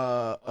topic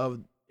of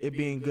it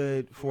being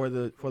good for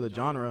the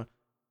genre,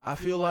 I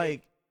feel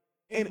like,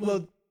 and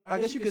well, I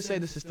guess you could say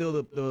this is still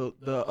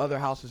the other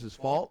houses'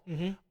 fault,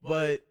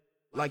 but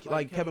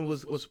like Kevin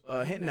was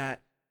hinting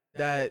at,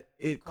 that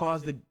it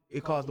caused the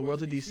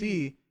world of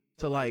DC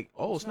to like,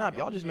 oh snap,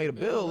 y'all just made a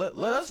bill.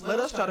 Let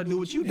us try to do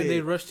what you did. And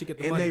they rushed to get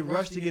the money. They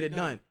rushed to get it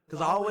done.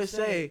 Because I always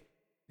say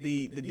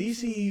the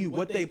DCU,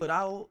 what they put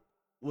out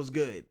was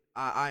good.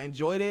 I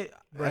enjoyed it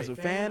as a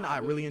fan. I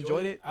really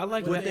enjoyed it. I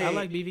like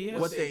BVS.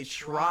 What they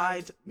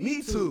tried.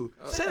 Me too.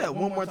 Say that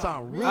one more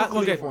time, real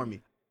clear for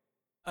me.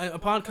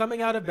 Upon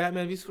coming out of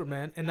Batman v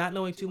Superman and not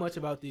knowing too much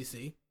about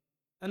DC,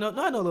 I know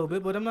a little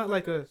bit, but I'm not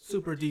like a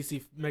super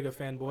DC mega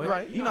fanboy.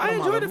 Right. I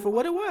enjoyed it for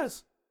what it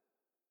was.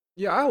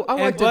 Yeah, I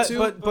liked it too.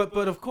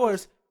 But of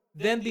course,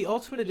 then the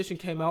Ultimate Edition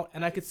came out,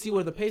 and I could see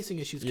where the pacing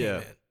issues came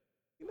in.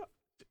 You know,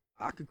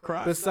 I could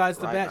cry. Besides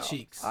the right bat now.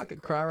 cheeks. I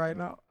could cry right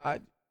now.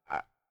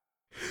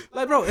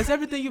 Like, bro, it's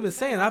everything you've been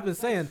saying. I've been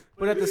saying,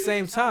 but at the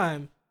same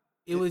time,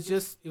 it was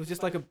just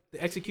like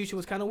the execution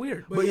was kind of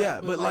weird. But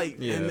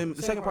and then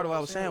the second part of what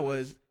I was saying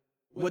was,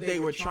 what they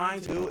were trying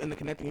to do in the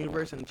connecting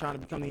universe and trying to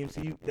become the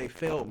MCU, they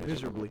failed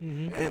miserably.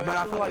 But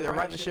I feel like they're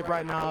writing the ship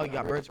right now. You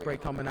got Birds of Prey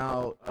coming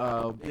out.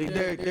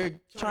 They're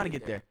trying to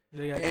get there,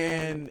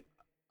 and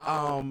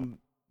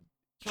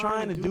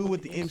trying to do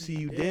what the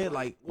MCU did.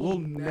 Like, we'll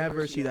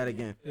never see that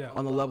again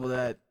on the level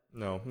that.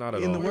 No, not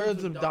at all. In the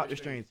words of Doctor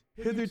Strange,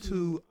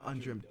 hitherto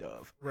undreamt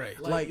of. Right.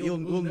 Like, we'll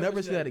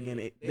never see that again.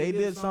 They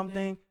did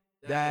something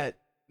that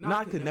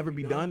not could never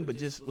be done, but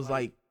just was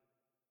like,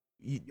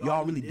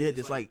 y'all really did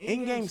this. Like,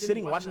 Endgame,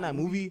 sitting watching that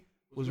movie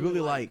was really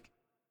like,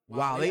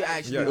 wow, they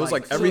actually. Yeah, it was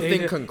like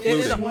everything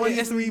concluded. It's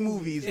 23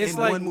 movies in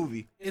one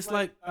movie. It's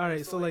like, all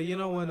right, so like, you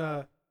know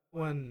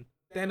when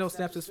Thanos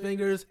snaps his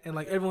fingers and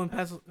like everyone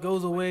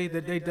goes away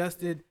that they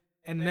dusted,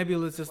 and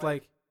Nebula's just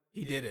like,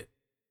 he did it.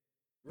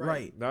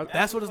 Right.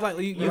 That's what it's like.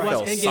 You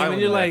watch Endgame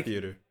and you're like,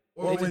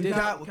 or when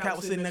Cat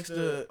was sitting next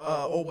to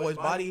old boy's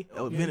body,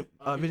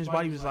 Vision's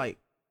body was like,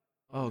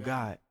 oh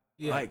God.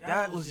 Yeah. Like,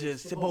 that was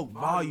just spoke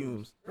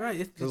volumes. Right.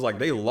 It was like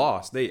they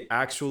lost. They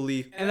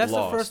actually lost. And that's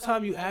the first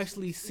time you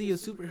actually see a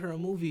superhero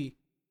movie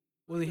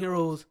where the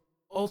heroes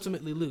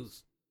ultimately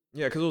lose.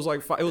 Yeah, because it was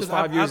like it was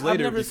 5 years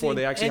later before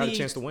they actually had a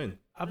chance to win.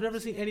 I've never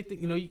seen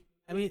anything,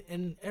 I mean,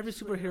 in every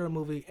superhero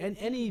movie, and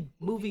any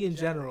movie in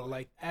general,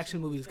 like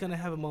action movie, is going to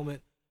have a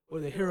moment where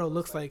the hero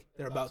looks like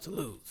they're about to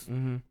lose.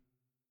 Mm-hmm.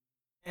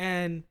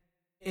 And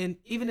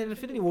even in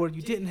Infinity War,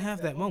 you didn't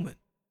have that moment.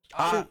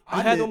 You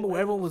had one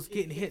where everyone was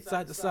getting hit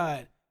side to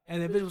side,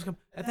 and then Vision was coming.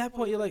 At that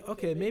point, you're like,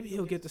 okay, maybe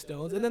he'll get the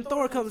stones. And then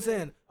Thor comes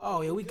in.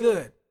 Oh, yeah, we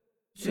good.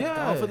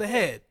 Gone for the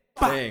head.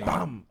 Dang.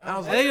 Bam. I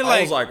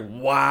was like,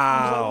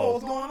 wow.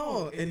 What's going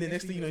on? And then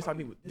next thing you know, he's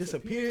talking about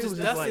disappears. Just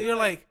dusting. Like, you're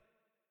like,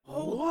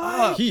 what?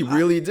 Up. He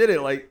really did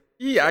it. Like,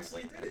 he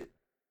actually did it.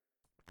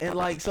 And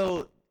like,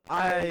 so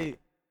the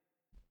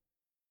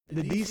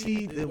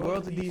DC, the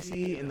world of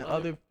DC, and the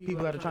other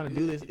people that are trying to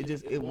do this,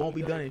 it won't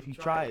be done. If you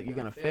try it, you're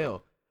gonna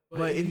fail.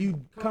 But if you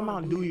come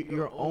out and do it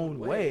your own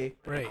way,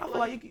 right? I feel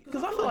like,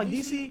 because I feel like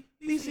DC,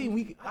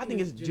 I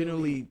think it's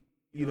generally,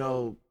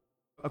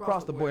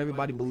 across the board,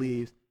 everybody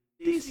believes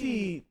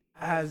DC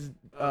has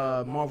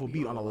Marvel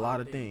beat on a lot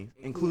of things,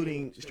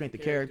 including strength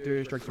of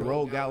characters, strength of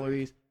role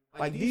galleries.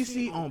 Like,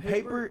 DC on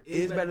paper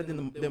is better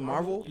than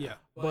Marvel,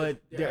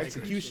 but their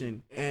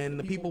execution and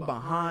the people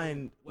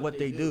behind what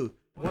they do.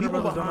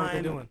 People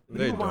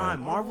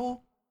behind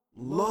Marvel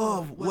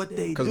love what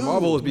they do. Because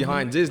Marvel is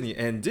behind Disney,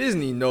 and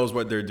Disney knows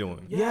what they're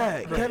doing.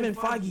 Yeah, Kevin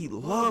Feige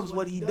loves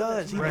what he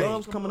does. He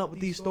loves coming up with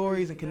these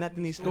stories and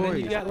connecting these stories. And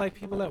then you got like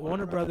people at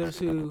Warner Brothers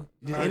who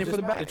just in it for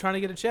the back. They're trying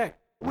to get a check.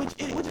 Which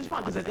is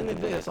fine, because at the end of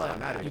the day, that's all that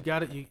matters. You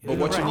got it. But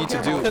what you need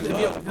to do,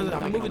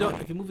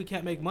 if your movie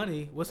can't make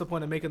money, what's the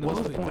point of making the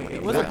movie?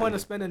 What's the point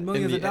of spending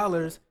millions of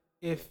dollars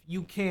if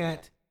you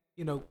can't,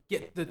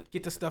 get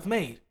the stuff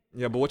made?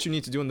 Yeah, but what you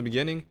need to do in the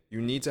beginning,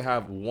 you need to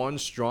have one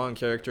strong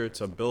character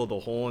to build the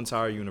whole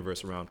entire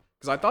universe around.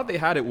 Because I thought they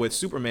had it with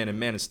Superman and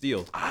Man of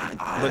Steel.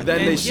 But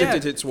then they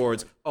shifted it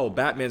towards,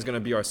 Batman's going to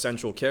be our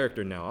central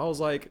character now. I was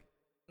like,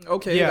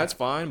 okay, that's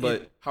fine,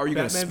 but how are you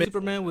going to spin?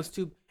 Superman was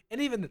too... And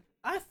even,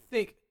 I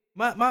think,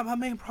 my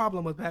main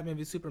problem with Batman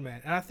v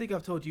Superman, and I think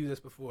I've told you this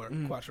before,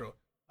 Quattro,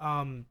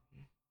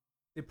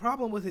 the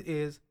problem with it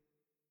is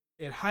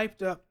it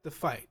hyped up the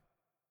fight.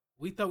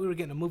 We thought we were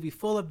getting a movie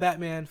full of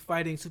Batman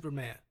fighting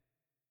Superman.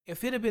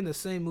 If it had been the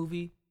same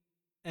movie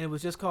and it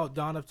was just called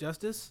Dawn of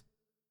Justice,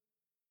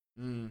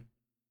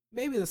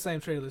 maybe the same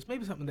trailers,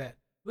 maybe something that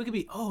we could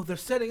be, they're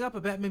setting up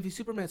a Batman v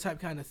Superman type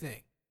kind of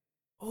thing.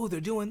 Oh,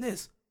 they're doing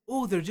this.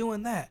 Oh, they're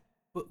doing that.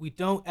 But we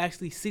don't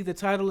actually see the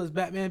title as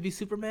Batman v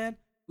Superman.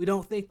 We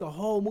don't think the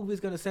whole movie is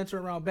going to center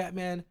around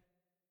Batman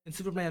and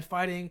Superman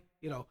fighting,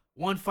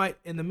 one fight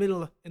in the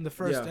middle in the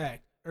first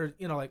act, or,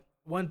 like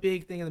one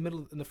big thing in the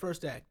middle in the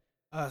first act,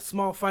 a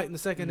small fight in the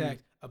second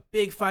act, a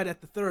big fight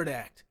at the third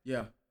act.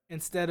 Yeah.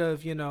 Instead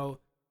of,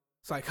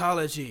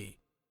 psychology,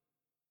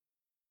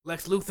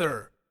 Lex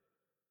Luthor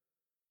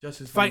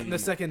Justice fight in the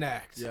League. second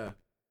act, Yeah,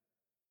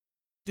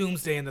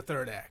 Doomsday in the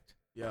third act.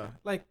 yeah.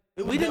 Like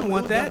It was we didn't definitely- want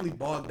it was that, Definitely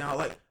bogged down.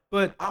 Like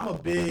but I'm a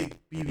big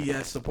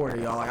BVS supporter,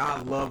 y'all. Like I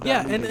love that.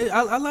 yeah, movie. and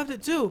I loved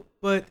it too.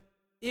 But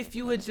if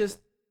you had just,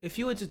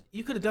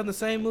 you could have done the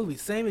same movie,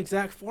 same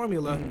exact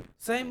formula,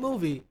 same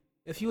movie.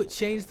 If you had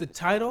changed the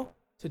title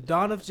to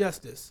Dawn of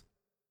Justice,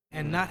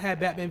 and not had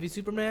Batman v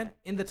Superman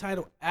in the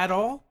title at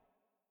all,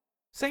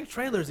 same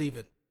trailers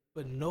even,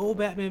 but no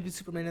Batman v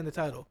Superman in the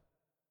title,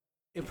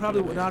 it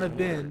probably would not have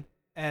been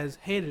as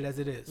hated as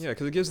it is. Yeah,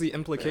 because it gives the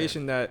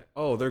implication that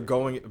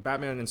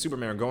Batman and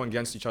Superman are going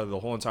against each other the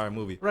whole entire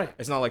movie. Right.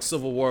 It's not like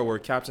Civil War where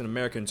Captain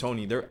America and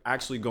Tony, they're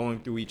actually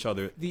going through each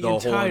other The whole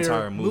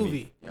entire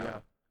movie. Yeah.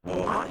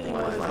 Well, my thing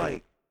was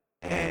like,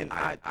 and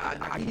I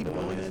keep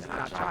doing this, and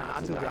I try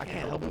not to, but I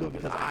can't help it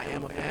because I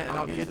am a fan, and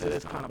I'll get to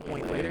this kind of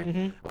point later.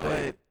 Mhm.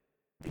 But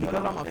because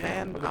I'm a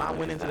fan, when I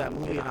went into that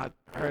movie and I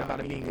heard about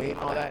it being made and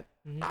all that,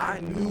 Mhm. I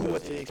knew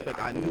what to expect.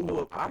 I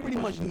pretty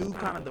much knew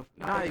kind of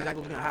not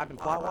exactly what's gonna happen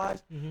plot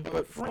wise, Mhm.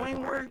 but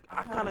framework,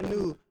 I kind of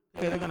knew.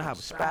 Okay, they're gonna have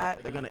a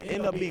spat. They're gonna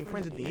end up being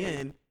friends at the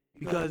end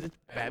because it's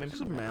Batman and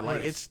Superman.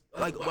 Like it's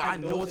like I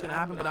know what's gonna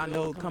happen, but I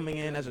know coming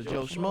in as a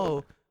Joe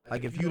Schmo,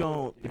 like if you're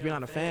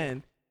not a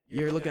fan,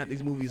 you're looking at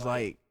these movies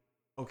like,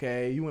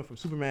 okay, you went from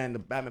Superman to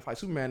Batman fight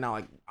Superman. Now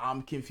like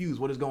I'm confused.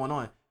 What is going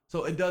on?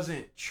 So it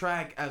doesn't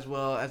track as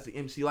well as the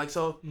MC. Like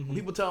so, when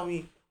people tell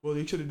me, well,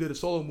 they should have did a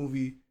solo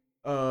movie,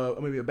 or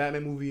maybe a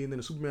Batman movie and then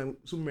a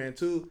Superman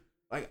 2.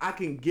 Like I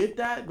can get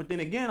that, but then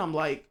again, I'm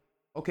like,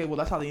 okay, well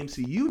that's how the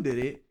MCU did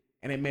it,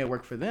 and it may have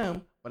worked for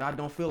them. But I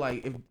don't feel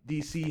like if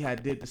DC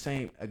had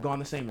gone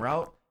the same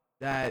route,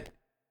 that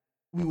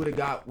we would have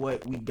got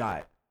what we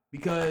got.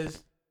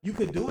 Because you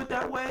could do it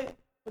that way,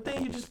 but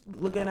then you're just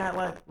looking at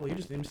like, well, you're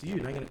just the MCU.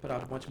 You're not gonna put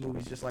out a bunch of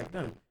movies just like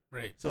them.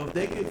 Right. So if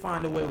they could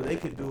find a way where they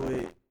could do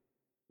it,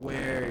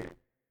 where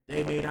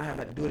they may not have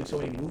had to do it in so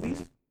many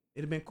movies,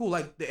 it'd have been cool.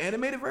 Like the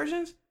animated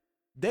versions,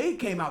 they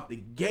came out the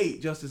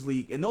gate, Justice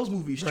League, and those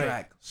movies Right.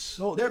 track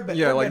so they're better.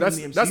 Yeah, like that's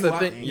than the that's MCU, the I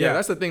thing. think. Yeah,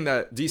 that's the thing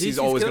that DC's DC's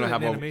always killing gonna it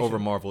in have animation. over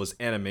Marvel is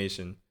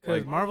animation. Because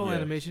Like, Marvel yeah,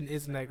 animation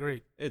isn't that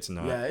great. it's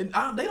not. Yeah,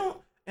 and they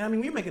don't. And I mean,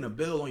 when you're making a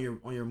bill on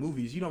your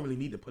movies, you don't really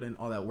need to put in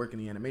all that work in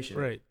the animation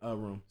Right.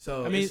 Room.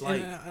 So I mean, it's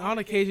like, on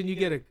occasion you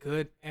get a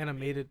good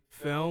animated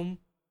film,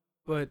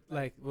 but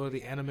like, well,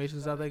 the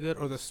animation's not that good,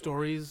 or the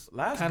stories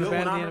last kind good of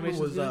bad. one I The remember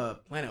animation's was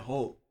good. Planet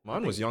Hulk.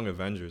 Mine was Young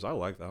Avengers. I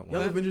like that one.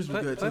 Young Avengers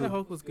was good Planet too.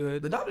 Hulk was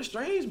good. The Doctor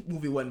Strange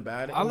movie wasn't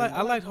bad. I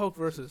liked Hulk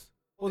versus.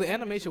 Well, the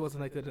animation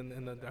wasn't that good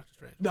in the Doctor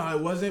Strange. No,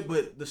 it wasn't,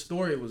 but the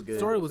story was good.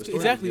 Story was The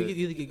exactly. good. You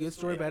get either get good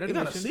story, bad It got a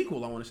animation.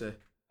 sequel, I want to say.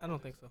 I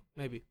don't think so.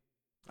 Maybe.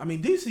 I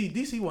mean,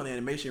 DC won the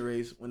animation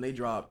race when they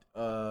dropped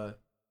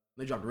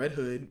Red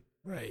Hood,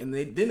 Right. and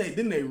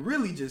they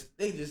really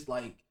just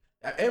like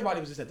everybody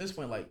was just at this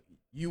point like,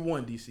 you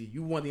won DC,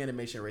 you won the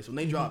animation race when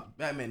they dropped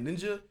Batman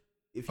Ninja.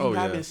 If you Oh,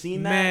 yeah. haven't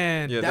seen that,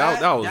 Man. Yeah,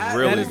 that was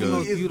really is the good.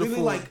 most It's really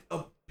beautiful- like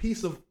a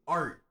piece of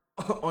art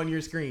on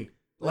your screen.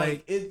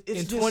 Like it's in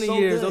just 20 so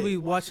years, good. they'll be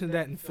watching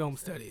that in film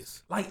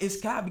studies. Like it's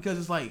got because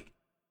it's like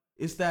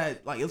it's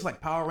like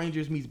Power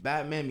Rangers meets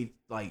Batman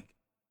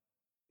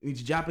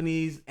meets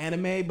Japanese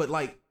anime, but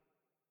like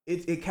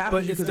it captures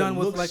But you it's 'cause done it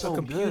with looks like so a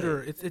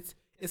computer. good.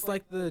 It's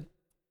like the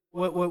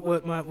what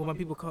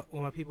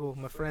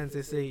my friends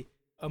they say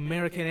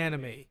American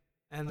anime,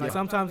 and like Yeah.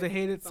 sometimes they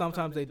hate it,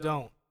 sometimes they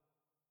don't.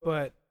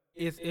 But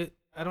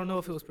I don't know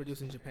if it was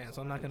produced in Japan,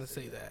 so I'm not gonna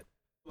say that.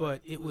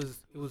 But it was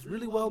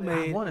really well I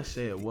made. want to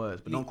say it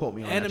was, but don't quote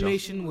me on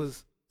Animation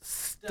was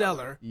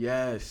stellar, that.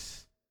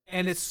 Yes.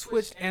 and it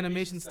switched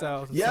animation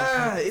styles. in some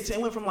Yeah, points. it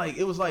went from like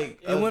it went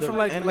the from,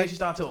 like- animation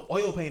style to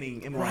oil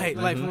painting in Right,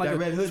 like from like that a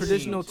Red Hood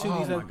traditional scene.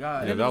 2D. Oh my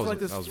god. Yeah, it that was was- like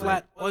this that was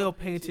flat oil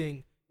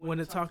painting when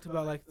it talked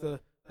about like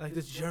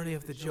this journey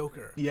of the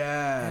Joker.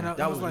 Yeah, And I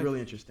that was was like- really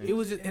interesting. It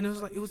was just, and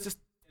it was just,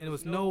 and it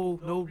was no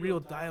real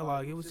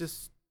dialogue. It was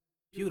just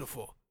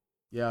beautiful.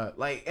 Yeah,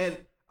 like, and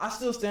I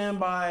still stand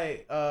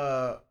by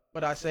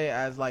what I say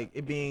as like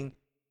it being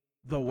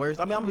the worst.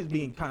 I mean, I'm just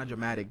being kind of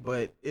dramatic,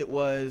 but it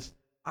was.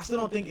 I still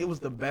don't think it was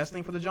the best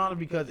thing for the genre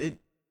because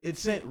it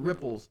sent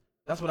ripples.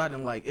 That's what I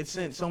didn't like. It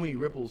sent so many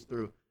ripples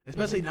through,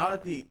 especially now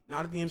that the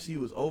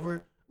MCU is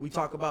over. We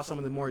talk about some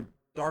of the more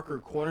darker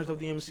corners of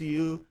the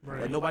MCU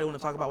Right. that nobody want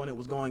to talk about when it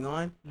was going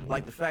on,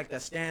 like the fact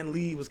that Stan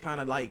Lee was kind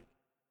of like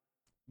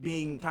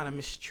being kind of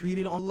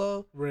mistreated on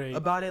low Right.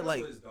 about it,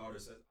 like. his daughter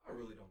said. I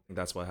really don't think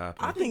that's what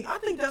happened. I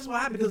think that's what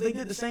happened because they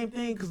did the same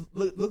thing. Because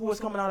look what's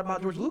coming out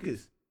about George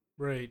Lucas,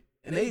 Right.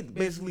 and they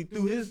basically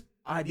threw his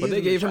ideas. But they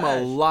in the gave him a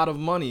trash. lot of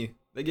money.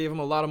 They gave him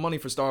a lot of money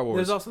for Star Wars.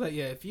 There's also that,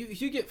 yeah. If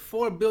you get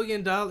 $4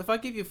 billion, if I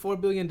give you $4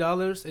 billion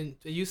and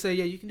you say,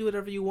 yeah, you can do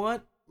whatever you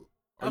want.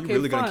 Are you okay,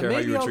 really gonna fine, care how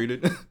maybe you were I'll-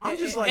 treated? I'm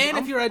just like, and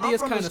if your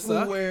ideas I'm from kinda the school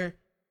suck. where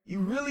you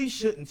really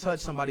shouldn't touch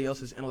somebody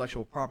else's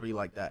intellectual property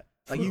like that.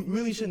 Like you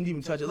really shouldn't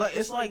even touch it. Like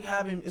it's like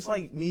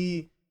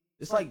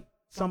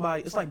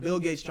Bill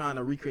Gates trying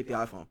to recreate the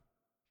iPhone.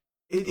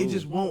 It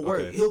just Ooh, won't work.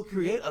 okay. He'll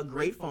create a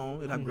great phone.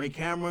 It'll have great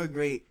camera,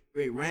 great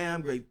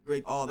RAM, great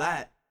all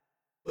that.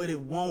 but it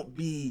won't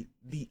be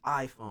the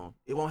iPhone.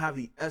 It won't have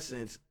the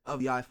essence of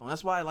the iPhone.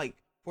 That's why like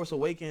Force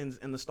Awakens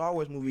and the Star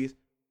Wars movies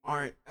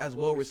aren't as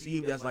well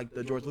received as like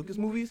the George Lucas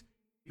movies,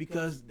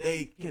 because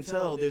they can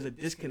tell there's a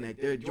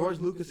disconnect. George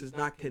Lucas is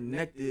not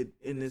connected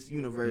in this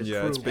universe.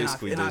 Yeah, it's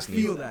basically and I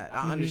Disney. feel that.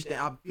 I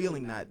understand. I'm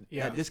feeling that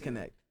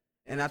disconnect,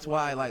 and that's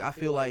why like I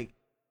feel like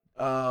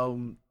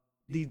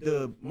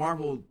the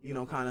Marvel, you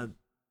know, kind of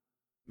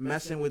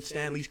messing with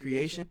Stan Lee's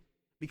creation,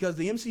 because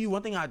the MCU,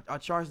 one thing I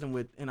charge them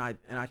with, and I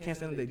can't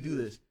stand that they do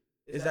this,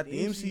 is that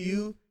the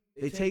MCU,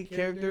 they take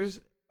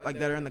characters like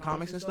that are in the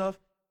comics and stuff,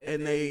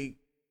 and they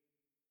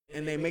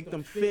make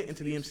them fit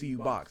into the MCU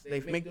box. They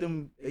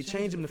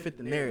change them to fit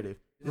the narrative.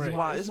 This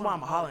is why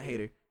I'm a Holland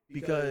hater,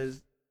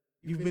 because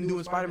you've been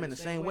doing Spider-Man the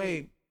same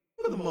way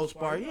for the most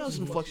part. You know,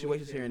 some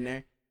fluctuations here and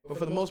there, but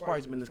for the most part,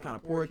 he's been this kind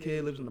of poor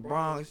kid, lives in the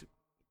Bronx.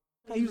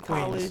 He was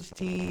college,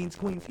 teens,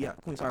 Queens. Yeah,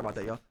 Queens. Sorry about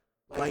that, y'all.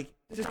 Like,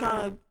 just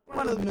kind of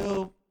run of the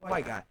mill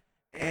white guy,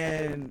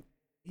 and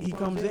he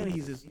comes in.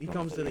 He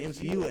comes to the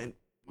MCU, and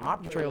my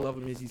portrayal of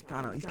him is he's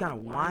kind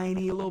of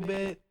whiny a little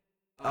bit.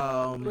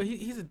 But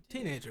he's a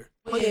teenager.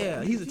 Oh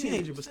yeah, he's a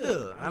teenager, but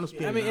still, I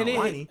don't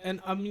whiny.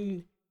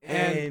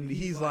 And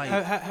he's like,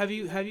 have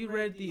you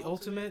read the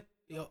Ultimate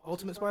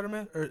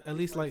Spider-Man, or at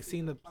least like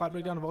seen the plot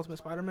breakdown of Ultimate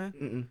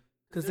Spider-Man?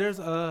 Because there's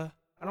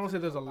I don't want to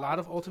say there's a lot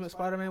of Ultimate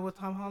Spider-Man with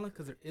Tom Holland,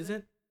 because there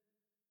isn't,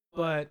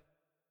 but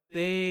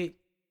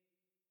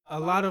a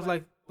lot of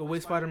like the way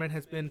Spider-Man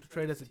has been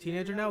portrayed as a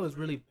teenager now is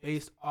really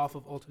based off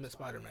of Ultimate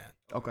Spider-Man.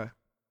 Okay.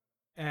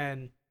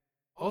 And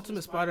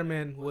Ultimate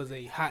Spider-Man was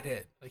a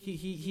hothead. Like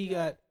he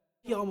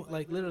almost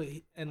like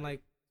literally, and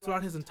like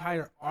throughout his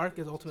entire arc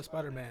as Ultimate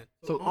Spider-Man.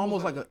 So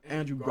almost like an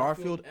Andrew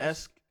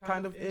Garfield-esque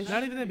kind of ish.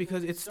 Not even that,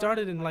 because it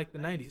started in like the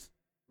 90s.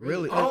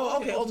 Really? Oh,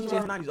 okay. Ultimate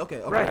Spider-Man 90s.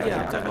 Okay. Right.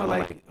 Yeah. I'm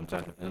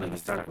talking about it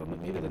started with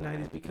maybe the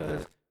 90s,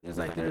 because there's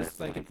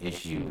like an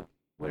issue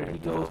where he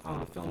goes on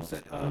the film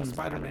set of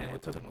Spider-Man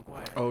with Tobey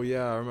Maguire. Oh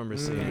yeah, I remember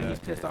seeing And that. he's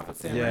pissed off at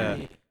Sam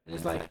Raimi. And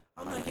it's like,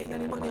 I'm not getting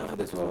any money off of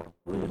this. Well,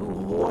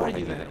 who are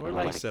you then? We're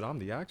I like, said I'm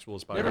the actual never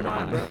Spider-Man.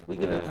 mind, bro. We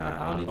gonna.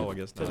 I don't need Oh, to I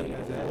guess tell not. you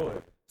guys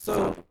that.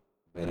 So,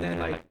 and then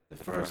like in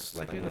the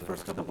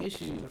first couple of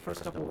issues, the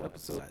first couple of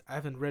episodes, I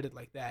haven't read it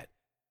like that,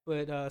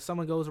 but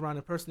someone goes around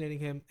impersonating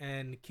him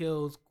and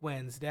kills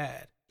Gwen's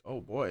dad.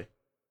 Oh boy.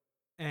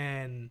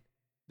 And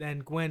then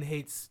Gwen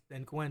hates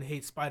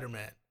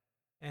Spider-Man.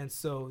 And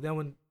so then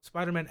when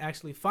Spider-Man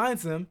actually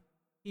finds him,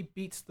 he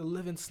beats the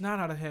living snot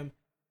out of him,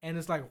 and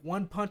it's like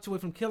one punch away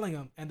from killing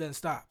him, and then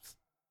stops.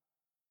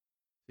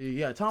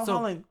 Yeah, Tom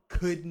Holland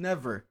could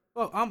never.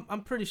 Well,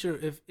 I'm pretty sure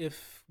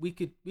if we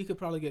could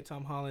probably get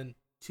Tom Holland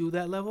to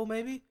that level,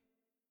 maybe.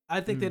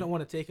 I think they don't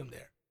want to take him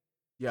there.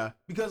 Yeah,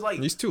 because like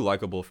He's too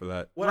likable for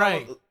that. what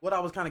I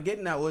was kind of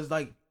getting at was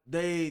like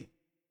they.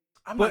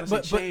 But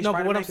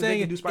what I'm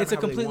saying is it's a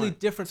completely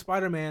different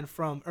Spider-Man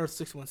from Earth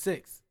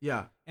 616.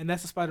 Yeah. And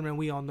that's the Spider-Man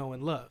we all know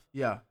and love.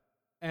 Yeah.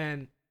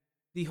 And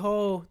the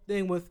whole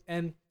thing with,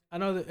 and I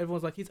know that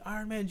everyone's like, he's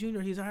Iron Man Jr.,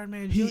 He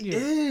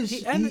is,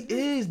 he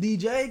is,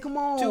 DJ. Come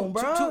on,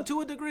 bro. To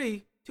a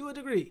degree.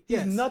 He's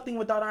Yes. nothing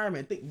without Iron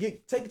Man. Take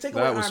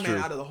away Iron Man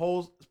out of the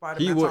whole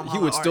Spider-Man. He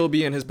would still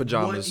be in his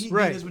pajamas. He'd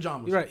be in his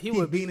pajamas. Right. He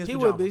would be. He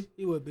would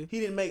be.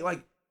 He didn't make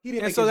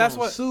and so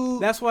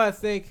that's why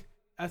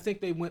I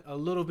think they went a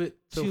little bit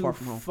too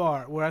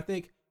far. Where I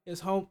think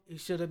he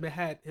should have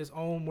had his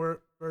own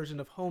version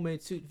of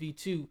Homemade Suit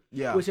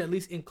V2, which at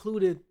least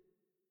included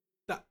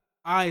the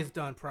eyes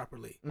done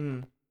properly.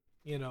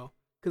 You know,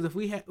 because if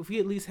we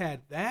at least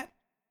had that,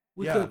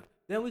 we could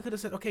have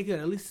said, okay,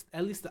 good. At least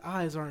the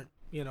eyes aren't,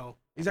 you know.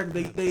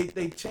 Exactly.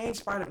 They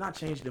changed not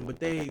changed him, but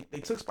they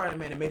took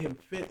Spider-Man and made him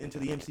fit into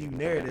the MCU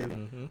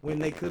narrative when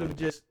they could have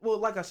just, well,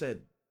 like I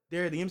said, the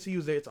MCU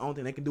is its own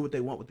thing. They can do what they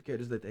want with the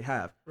characters that they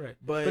have. Right.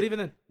 But even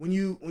then, when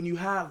you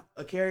have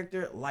a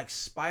character like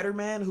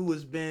Spider-Man, who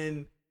has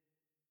been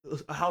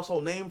a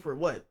household name for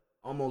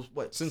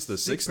since the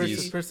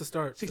 60s, since the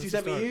start,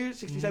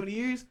 70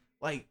 years,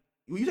 like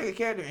when you take a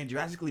character and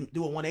drastically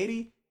do a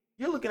 180,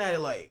 you're looking at it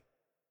like,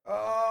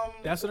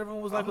 that's what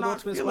everyone was like with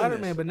Ultimate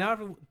Spider-Man.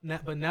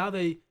 But now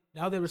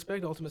they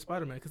respect Ultimate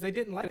Spider-Man, because they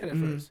didn't like it at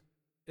first.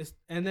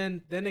 And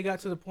then they got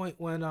to the point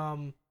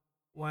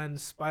when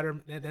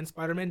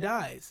Spider-Man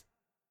dies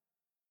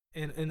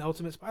in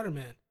Ultimate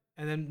Spider-Man,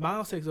 and then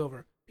Miles takes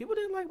over. People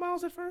didn't like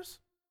Miles at first.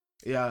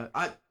 Yeah,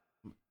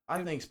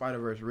 I think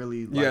Spider-Verse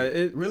really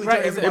it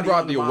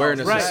brought the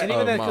awareness right, and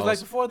even then, Miles. because like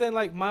before then,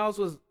 like Miles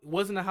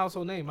wasn't a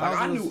household name. Miles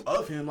I knew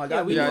of him. Like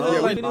we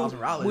knew Miles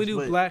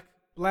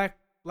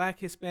black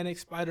Hispanic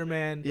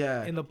Spider-Man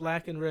Yeah. in the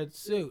black and red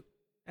suit,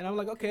 and I'm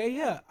like, okay,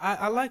 yeah,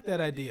 I like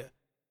that idea,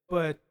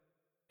 but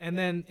and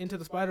then Into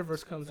the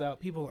Spider-Verse comes out,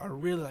 people are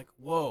really like,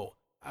 whoa,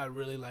 I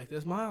really like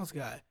this Miles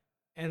guy,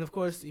 and of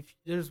course, if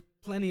there's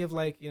plenty of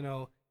like, you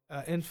know,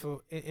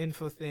 info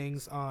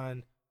things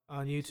on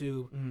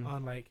YouTube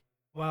on like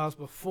Miles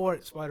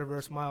before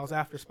Spider-Verse, Miles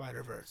after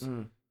Spider-Verse,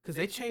 because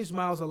they changed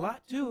Miles a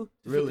lot too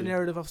to fit the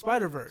narrative of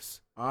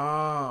Spider-Verse.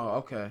 Oh,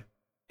 okay.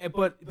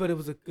 But it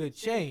was a good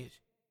change.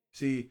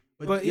 See,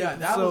 But yeah,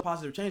 that was a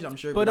positive change, I'm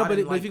sure. But no, I but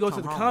didn't if you go Tom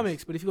to the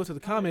Holland's.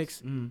 comics,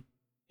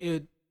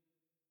 it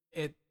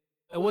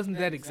wasn't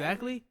that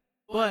exactly,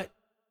 but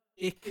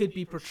it could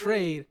be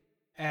portrayed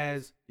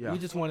as we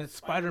just wanted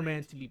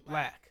Spider-Man to be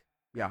black.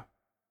 Yeah.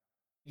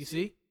 You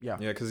see? Yeah.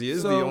 Yeah, because he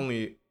is the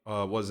only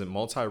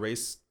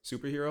multi-race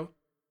superhero.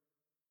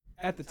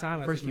 At the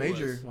time, First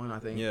major one, I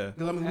think. Yeah.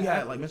 Because I mean, we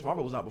had Miss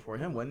Marvel was out before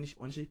him,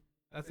 wasn't she?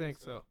 I think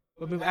so.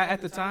 But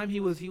at the time, he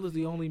was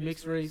the only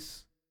mixed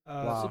race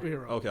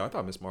superhero. Okay, I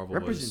thought Miss Marvel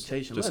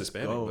Representation, was just let's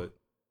Hispanic, go.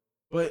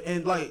 But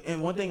and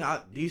one thing,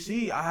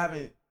 DC, I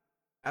haven't,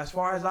 as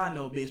far as I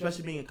know,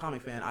 especially being a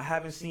comic fan, I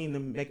haven't seen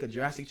them make a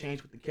drastic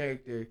change with the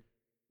character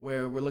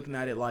where we're looking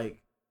at it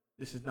like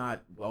this is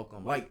not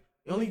welcome. Like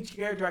the only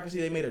character I can see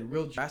they made a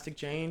real drastic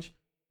change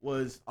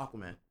was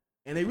Aquaman.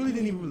 And they really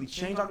didn't even really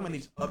change Aquaman, they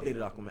just updated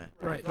Aquaman.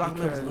 Right.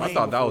 Aquaman was I lame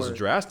thought that was a before.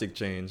 drastic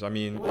change. I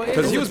mean, Well,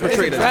 because he was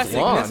portrayed as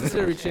blonde.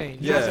 Necessary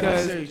change. Yeah.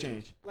 Necessary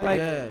change. Like,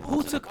 Yeah.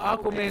 who took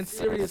Aquaman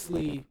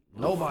seriously?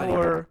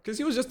 Nobody. Because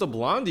he was just a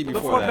blondie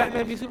Before that.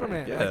 Batman v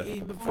Superman. Yeah.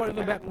 Like, before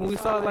even when we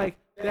saw like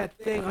that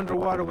thing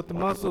underwater with the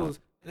muscles,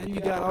 then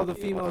you got all the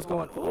females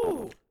going,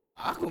 "Ooh,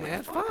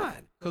 Aquaman's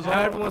fine." Because now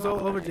everyone's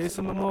all over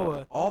Jason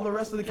Momoa. All the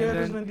rest of the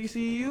characters in the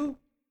DCEU,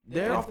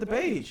 they're off the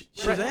page.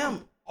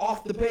 Shazam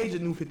off the page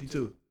in New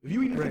 52. If you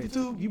read New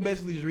 52, you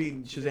basically just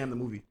reading Shazam the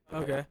movie.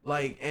 Okay.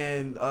 Like,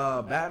 and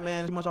Batman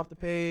is pretty much off the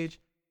page.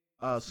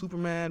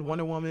 Superman,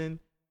 Wonder Woman,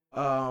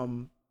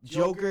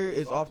 Joker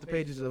is off the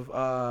pages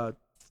of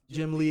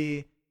Jim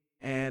Lee,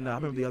 and I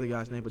remember the other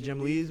guy's name, but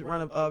Jim Lee's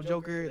run of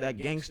Joker, that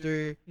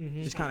gangster,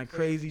 just kind of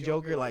crazy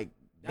Joker. Like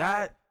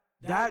that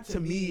to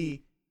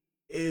me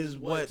is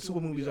what super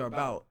movies are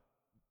about.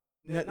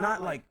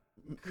 Not like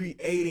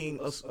creating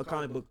a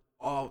comic book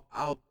all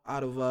out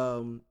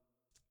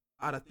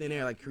of thin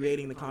air, like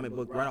creating the comic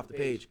book right off the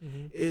page.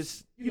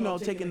 It's,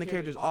 taking the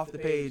characters off the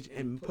page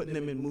and putting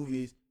them in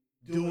movies,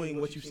 doing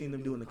what you've seen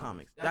them do in the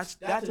comics.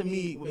 That to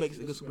me what makes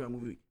it a good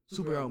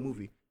superhero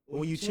movie. But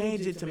when you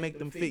change it to make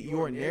them fit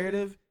your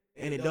narrative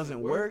and it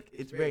doesn't work,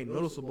 it's very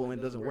noticeable and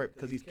it doesn't work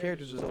because these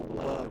characters are so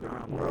beloved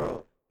around the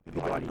world.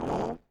 People already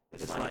know them.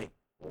 It's like,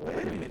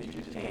 wait a minute, you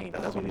just changed.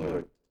 That's when people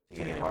are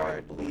taking it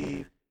hard to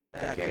believe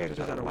that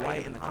characters that are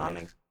white in the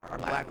comics are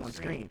black on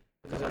screen.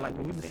 Because they're like,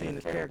 we've been seeing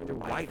this character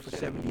white for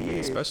 70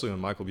 years. Especially when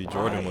Michael B.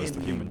 Jordan was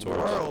the Human Torch.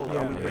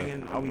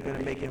 Are we going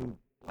to make him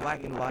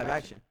black in live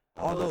action?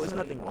 Although there's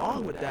nothing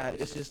wrong with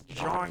that, it's just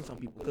jarring some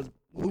people because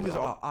movies are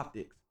all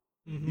optics.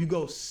 You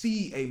go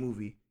see a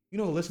movie. You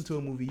don't listen to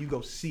a movie, you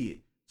go see it.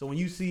 So when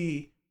you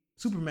see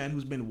Superman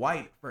who's been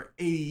white for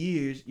 80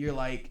 years, you're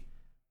like,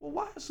 well,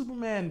 why is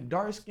Superman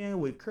dark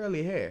skinned with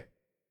curly hair?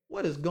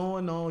 What is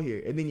going on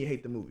here? And then you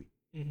hate the movie.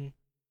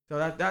 So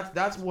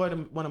that's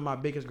one of my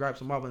biggest gripes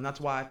with Marvel, and that's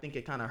why I think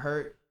it kind of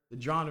hurt the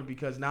genre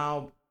because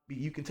now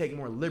you can take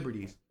more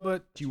liberties.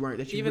 But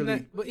they've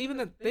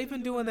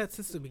been doing that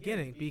since the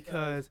beginning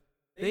because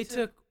they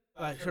took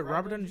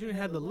Robert Downey Jr.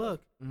 had the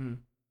look,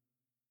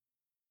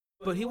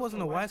 but he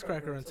wasn't a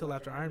wisecracker until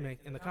after Iron Man.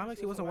 In the comics,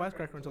 he wasn't a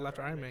wisecracker until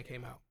after Iron Man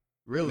came out.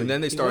 Really? And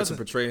then they started to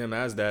portray him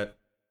as that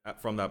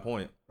from that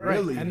point. Right.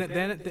 Really? And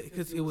then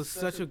because it was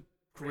such a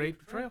great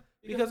portrayal.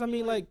 Because I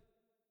mean, like,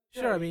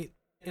 sure, I mean,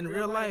 in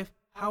real life,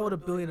 how would a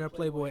billionaire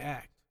playboy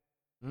act?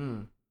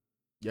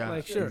 Yeah,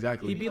 like, sure,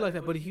 exactly. he'd be like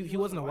that, but he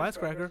wasn't a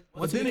wisecracker.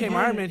 Once he then became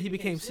again, Iron Man, he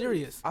became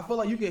serious. I feel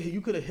like you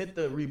could have hit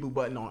the reboot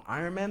button on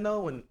Iron Man though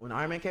when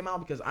Iron Man came out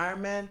because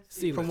Iron Man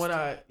C-list. from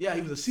what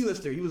he was a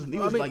C-lister. He was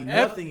like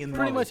nothing in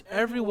pretty Marvel. much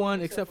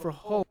everyone except for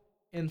Hulk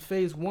in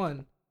Phase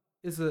 1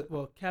 is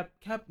Cap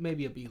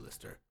maybe a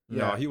B-lister.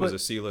 No, he was a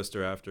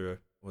C-lister after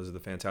the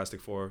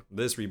Fantastic Four.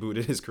 This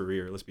rebooted his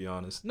career. Let's be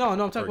honest. No, I'm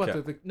talking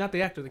about not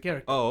the actor, the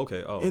character. Oh,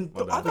 okay. Oh, And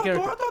my I bad.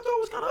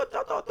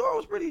 thought Thor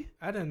was pretty.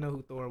 I didn't know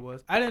who Thor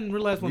was. I didn't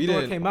realize when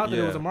Thor came out that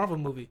it was a Marvel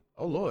movie.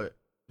 Oh Lord.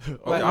 Okay,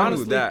 Like, I knew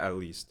honestly, that at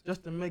least.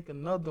 Just to make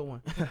another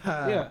one.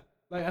 Yeah,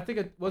 like I think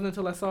it wasn't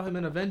until I saw him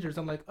in Avengers,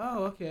 I'm like,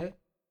 oh, okay.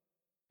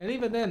 And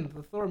even then,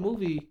 the Thor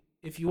movie,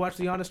 if you watch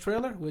the honest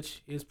trailer,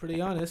 which is pretty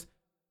honest,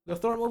 the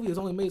Thor movie is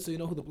only made so you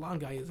know who the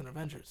blonde guy is in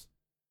Avengers.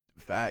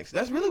 Facts.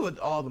 That's really what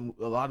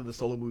a lot of the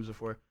solo movies are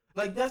for.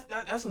 Like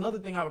that's another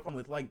thing I have a problem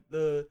with. Like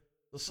the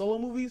solo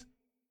movies,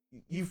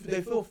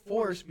 they feel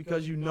forced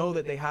because you know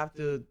that they have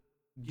to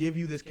give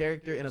you this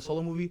character in a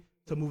solo movie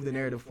to move the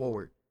narrative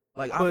forward.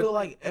 Like I feel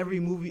like every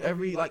movie, and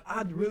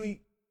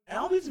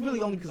it's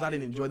really only because I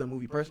didn't enjoy the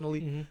movie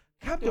personally.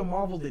 Captain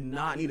Marvel did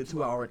not need a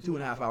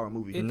 2.5 hour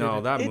movie. I did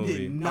not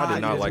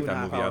like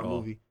that movie at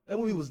all. That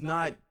movie was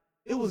not.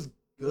 It was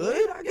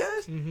good, I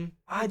guess.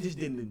 I just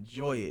didn't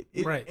enjoy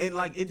it. Right. And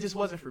like it just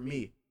wasn't for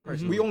me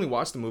personally. We only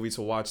watched the movie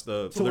to watch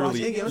the To watch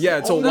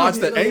Endgame. watch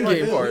the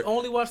Endgame We part.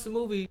 only watched the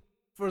movie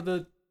for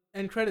the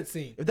end credit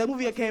scene. If that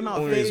movie had came out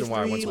Only Phase reason why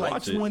I went 3 to like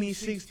watch it.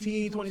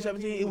 2016,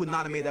 2017, it would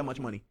not have made that much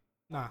money.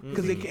 Nah.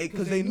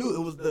 Because they knew it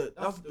was that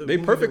was the They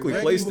movie perfectly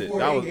directly placed it. before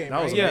That was Endgame,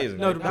 that was right? Yeah, amazing.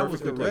 no, They That was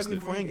perfectly placed directly it.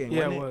 before Endgame.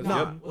 Yeah, wasn't it was. No,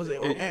 Yep. was it?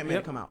 Or Ant-Man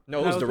Yep. come out? No,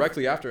 it That was was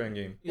directly after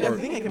Endgame. Yeah, Or- I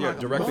think it came out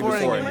directly before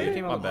before Endgame. Endgame. It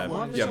came My out bad.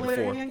 before. Yeah, Endgame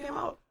before. came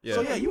out. Yeah.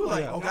 So yeah, you were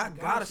like, Yeah. oh, I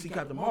gotta see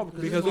Captain Marvel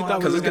Because we this is thought gonna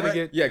we have was gonna a-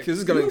 get Yeah, because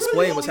it's gonna You explain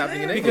really what's only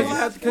happening in there Because you Endgame.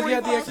 had- because you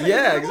had the 45 extra- Yeah,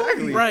 seconds of the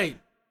exactly. movie. right.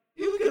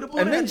 You could've put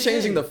And it then at the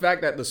changing end. the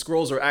fact that the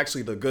Skrulls are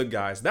actually the good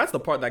guys. That's the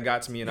part that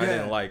got to me, and I Yeah.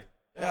 didn't like.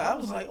 Yeah, I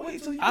was like,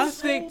 wait, so I this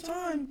think- whole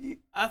time you-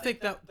 I think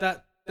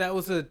that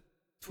was a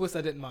twist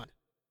I didn't mind,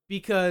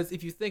 because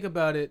if you think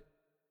about it,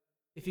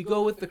 if you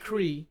go with the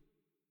Kree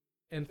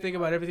and think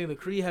about everything the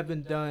Kree have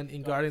been done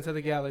in Guardians of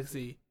the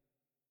Galaxy,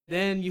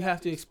 then you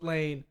have to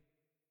explain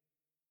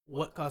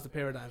what caused the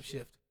paradigm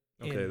shift.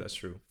 Okay, in that's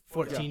true.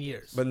 14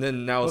 years. But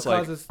then now it's What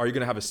like, causes- are you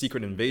gonna have a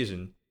secret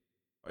invasion?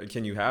 Or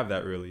can you have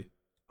that really?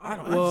 I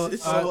don't Well, know.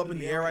 It's so up in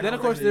the air right then now.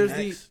 of course with there's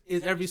everything the next.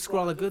 is every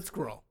scroll a good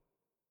scroll?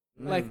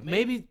 Like Mm.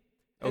 maybe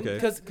Okay.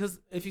 because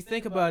if you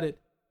think about it,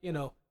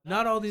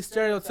 not all these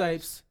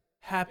stereotypes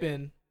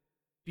happen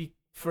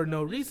for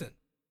no reason.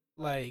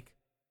 Like,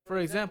 for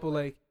example,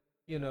 like,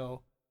 you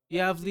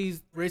have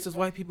these racist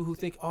white people who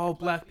think all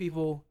black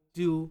people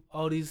do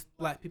all these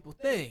black people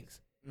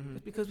things. Mhm.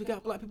 It's because we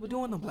got black people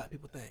doing them black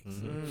people things.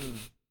 Mhm.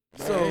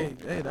 So-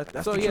 hey,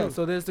 that's So the yeah, truth.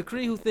 so there's the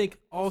Kree who think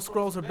all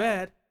scrolls are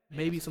bad.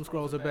 Maybe some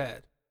scrolls are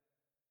bad.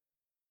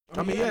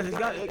 I mean, yeah,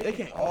 it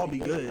can't all be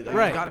good. Like,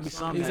 Right. There's gotta be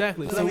some.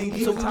 Exactly. That, So- I mean, so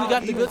even we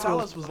got the even good Talos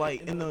scrolls. was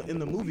like in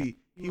the movie.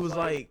 He was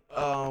like,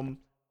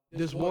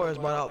 this war has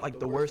brought out like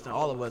the worst in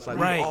all of us. Like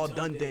Right. we've all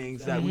done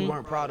things that we Mhm.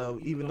 weren't proud of,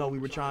 even though we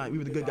were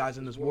the good guys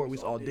in this war. We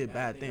all did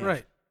bad things.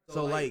 Right.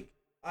 So like,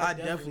 I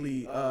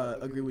definitely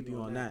agree with you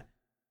on that.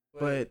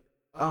 But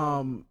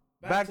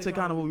back to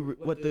kind of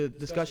what the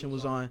discussion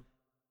was on,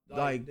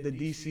 like the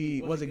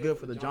DC was it good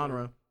for the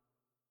genre?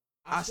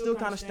 I still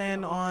kind of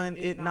stand on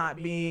it not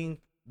being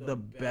the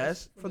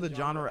best for the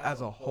genre as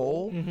a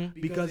whole Mhm.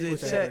 because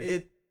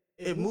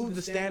it moved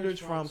the standards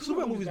from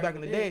superhero movies back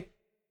in the day.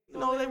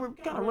 They were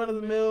kind of run of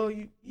the mill.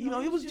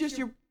 It was just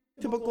your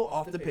typical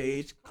off the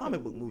page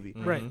comic book movie.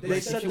 Right. They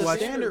Like, set if you the watch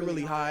standard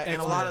really high,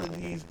 and a lot X-Men.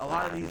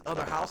 of these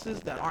other houses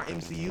that aren't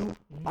MCU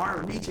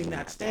aren't reaching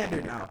that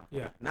standard now.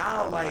 Yeah.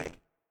 Now, like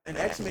an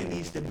X-Men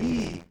needs to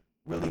be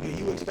really good.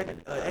 You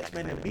expect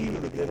X-Men to be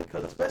really good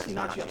because, especially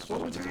now that you have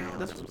source material.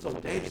 That's what's so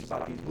dangerous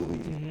about these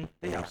movies. Mhm.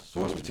 They have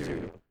source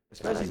material,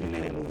 especially when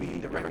they movie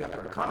directly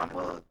after a comic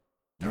book.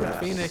 You have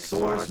Phoenix.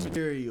 source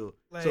material.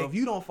 So Like- if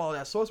you don't follow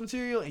that source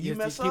material and you Yes,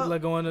 mess these people are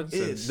up, going to.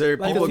 it's There,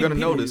 like people are the gonna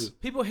people- notice.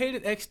 People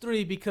hated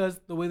X3 because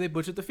the way they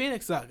butchered the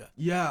Phoenix Saga.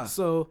 yeah.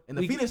 So And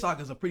the Phoenix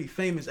Saga is a pretty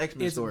famous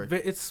X-Men it's story.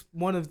 it's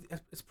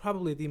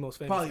probably the most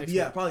famous. Probably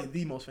X-Men. probably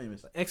the most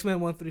famous.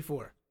 X-Men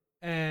 134.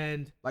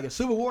 And Like if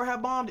Civil War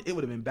had bombed, it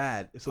would have been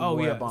bad. If Civil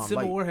War had bombed.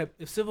 Civil Like, War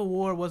if Civil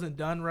War wasn't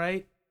done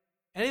right,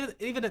 and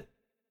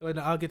well,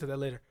 no, I'll get to that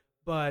later.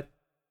 But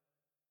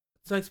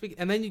so like speaking,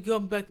 and then you go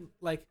back,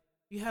 like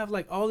you have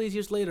like all these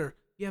years later,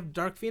 you have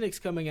Dark Phoenix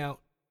coming out,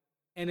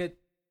 and it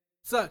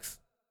sucks.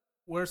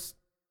 Worse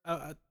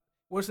than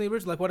the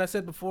original. Like what I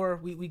said before,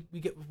 we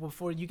get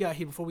before you got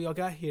here, before we all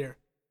got here,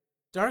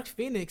 Dark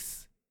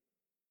Phoenix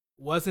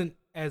wasn't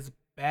as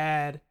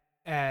bad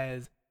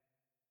as.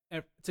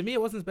 To me,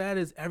 it wasn't as bad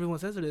as everyone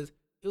says it is.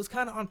 It was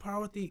kind of on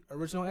par with the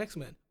original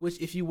X-Men, which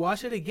if you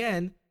watch it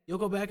again, you'll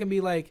go back and be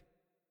like,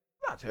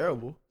 not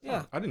terrible.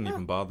 yeah. I didn't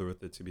even bother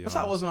with it, to be That's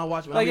honest. how it was when I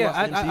watched. When Like, I yeah,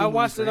 watched the MCU I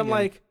watched movies it. I'm for Endgame.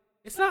 like,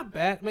 it's not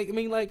bad. Like, I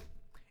mean, like,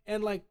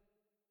 and like,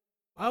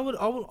 I would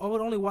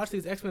only watch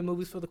these X-Men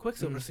movies for the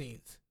Quicksilver Mhm.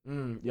 scenes.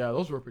 Yeah,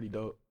 those were pretty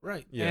dope.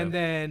 Right. Yeah. And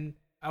then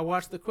I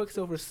watched the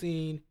Quicksilver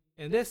scene,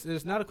 and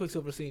there's not a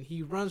Quicksilver scene.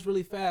 He runs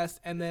really fast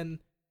and then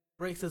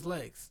breaks his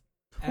legs,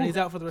 and he's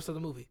out for the rest of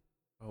the movie.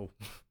 Oh,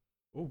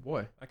 Oh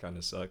boy. that kind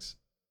of sucks.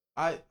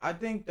 I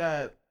think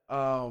that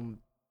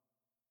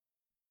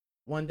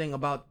one thing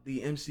about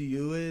the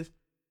MCU is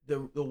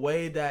the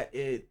way that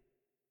it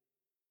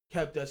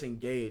kept us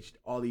engaged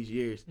all these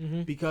years,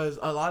 Mm-hmm. because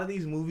a lot of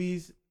these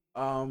movies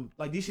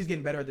like DC's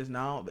getting better at this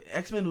now, but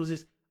X-Men was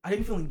just, I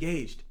didn't feel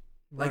engaged.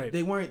 Like Right.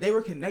 they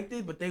were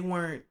connected, but they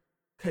weren't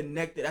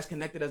connected as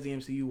the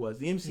MCU was.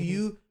 The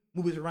MCU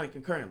movies were running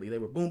concurrently. They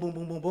were boom boom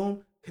boom boom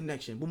boom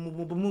connection, boom boom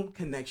boom boom boom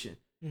connection.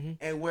 Mm-hmm.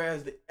 And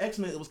whereas the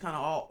X-Men, it was kind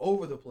of all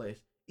over the place.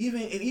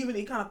 Even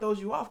it kind of throws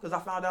you off, because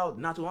I found out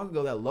not too long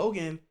ago that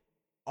Logan,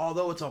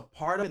 although it's a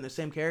part of it and the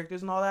same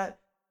characters and all that,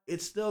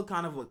 it's still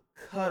kind of a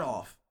cut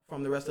off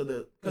from the rest of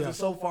the, because Yeah. it's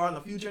so far in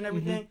the future and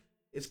everything.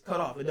 It's cut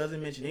off. It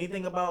doesn't mention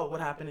anything about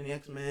what happened in the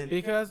X-Men,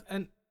 Because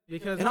and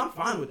I'm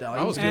fine with that.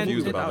 I was even-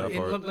 confused about that and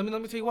part.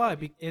 Let me tell you why.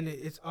 And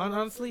it's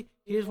honestly,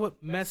 here's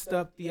what messed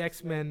up the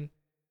X-Men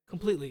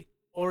completely: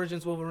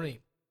 Origins Wolverine,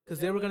 because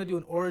they were gonna do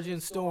an origin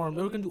storm.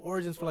 They were gonna do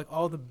origins for like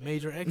all the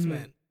major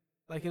X-Men.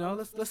 Like,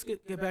 let's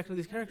get back to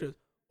these characters.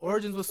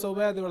 Origins was so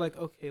bad, they were like,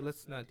 okay,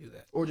 let's not do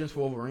that. Origins for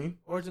Wolverine.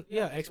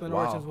 X-Men Wow,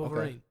 Origins okay.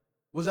 Wolverine.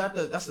 Was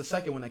that's the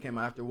second one that came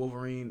out after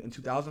Wolverine in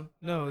 2000?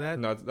 No,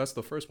 No, that's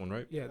the first one,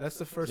 right? that's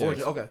the first. Yeah.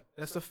 Origin, okay.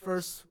 That's the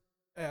first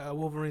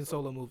Wolverine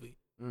solo movie.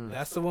 Mm.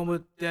 That's the one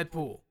with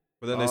Deadpool.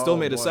 But then they still Oh,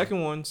 made a boy.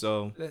 second one,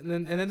 so And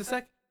then the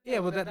second, Yeah,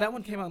 well, that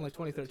one came out in like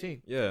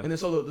 2013. Yeah. And then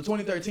so the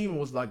 2013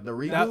 was like the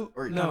reboot, That,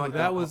 or no, like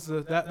that was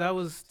that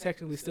was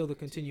technically still the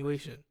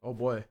continuation. Oh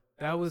boy.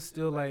 That was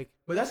still like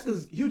But that's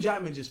because Hugh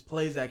Jackman just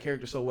plays that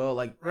character so well.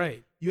 Like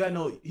right.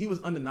 he was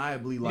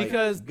undeniably like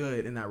Because-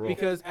 good in that role.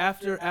 Because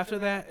after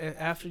that,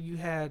 after you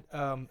had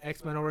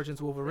X-Men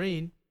Origins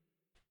Wolverine,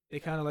 they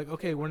kind of like,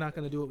 okay, we're not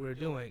going to do what we're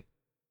doing.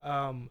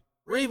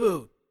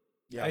 Reboot,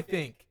 yeah, I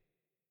think.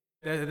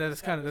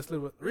 That's kind of this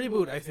little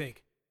reboot, I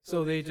think.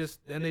 So they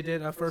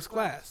did a First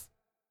Class.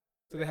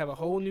 So they have a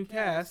whole new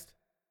cast,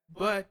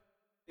 but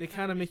they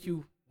kind of make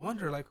you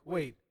wonder, like,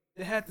 wait,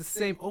 they had the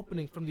same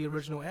opening from the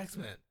original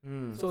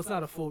X-Men. So it's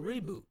not a full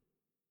reboot.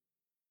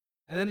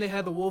 And then they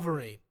had the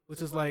Wolverine,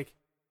 which is like,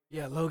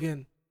 yeah,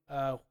 Logan,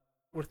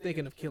 we're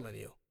thinking of killing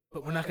you,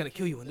 but we're not going to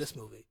kill you in this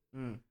movie.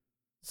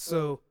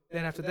 So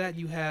then after that,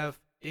 you have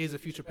Days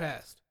of Future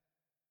Past.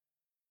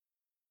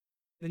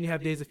 Then you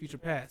have Days of Future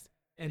Past.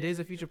 And Days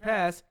of Future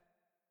Past,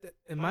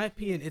 in my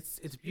opinion, it's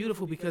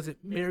beautiful because it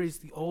marries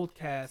the old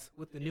cast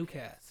with the new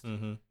cast.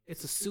 Mm-hmm.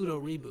 It's a pseudo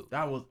reboot.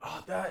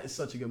 That is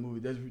such a good movie.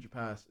 Days of Future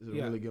Past is a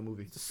really good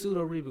movie. It's a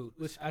pseudo reboot,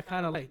 which I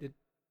kind of like. It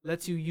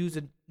lets you use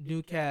a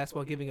new cast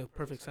while giving a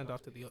perfect send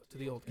off to the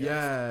old cast.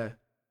 Yeah.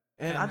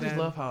 And I just then-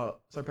 love how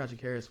Sir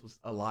Patrick Harris was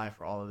alive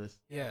for all of this.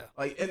 Yeah.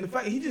 Like, and the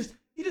fact he just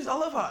I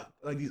love how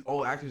like these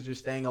old actors are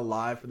staying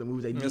alive for the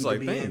movies they need It's to like,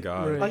 be thank in.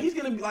 God. Right. Like he's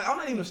gonna be like, I'm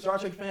not even a Star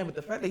Trek fan, but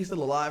the fact that he's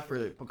still alive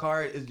for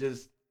Picard is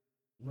just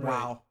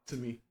wow to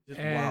me. Just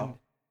And wow.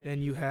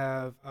 then you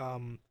have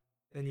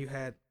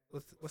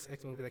what's the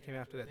X movie that came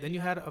after that? Then you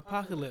had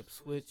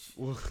Apocalypse, which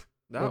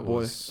That Oh, boy.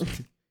 was.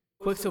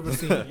 Quicksilver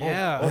scene.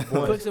 Yeah. oh,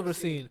 boy. Quicksilver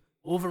scene.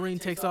 Wolverine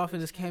takes off in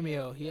his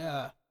cameo.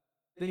 Yeah.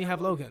 Then you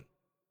have Logan,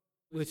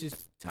 which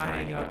is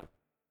tying up,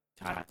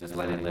 just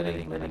letting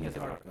his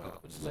heart go,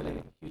 just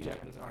letting Hugh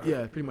Jackman's heart.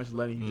 Yeah, pretty much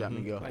letting Hugh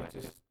Jackman go. Like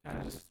just kind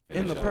of just.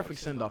 In the finish up. perfect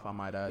send off, I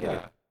might add.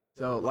 Yeah.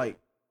 So like,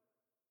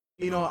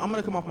 I'm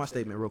gonna come off my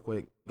statement real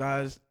quick,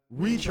 guys.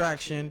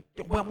 Retraction.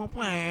 What my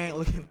plan?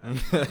 Looking.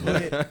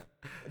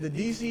 The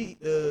DC,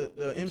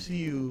 the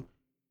MCU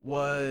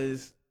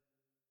was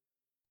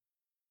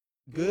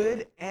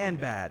good and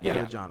bad for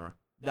the genre.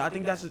 I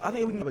think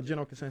we can have a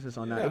general consensus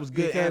on that. Yeah, It was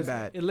good and because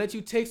bad. It lets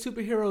you take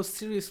superheroes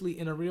seriously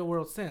in a real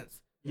world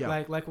sense.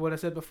 Yeah. Like what I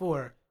said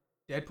before.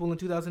 Deadpool in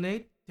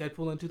 2008,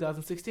 Deadpool in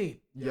 2016.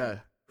 Yeah,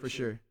 for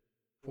sure.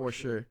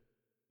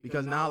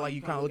 Because now, like,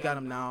 you kind of look at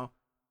them now,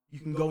 you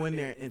can go in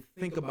there and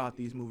think about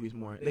these movies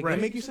more. They Right.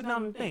 make you sit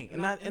down and think,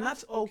 and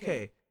that's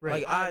okay.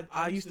 Right. Like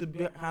I used to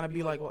kind of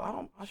be like,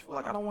 well, I feel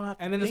like I don't want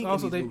to. And then it's think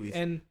also in these movies.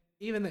 and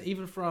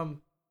even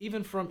from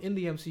in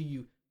the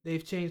MCU,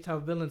 they've changed how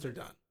villains are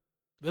done.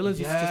 Villains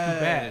used to just be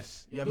bad.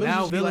 Yes. Yeah, Now now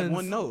used to be like villains-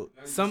 one note.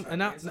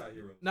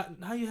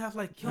 Now you have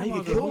like Now you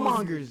Killmonger, get who's,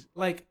 Killmongers.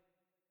 like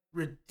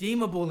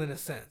redeemable in a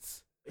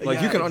sense. Like Yeah, you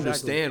can exactly.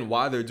 understand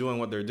why they're doing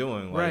what they're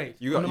doing. Like, Right.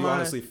 You One of my-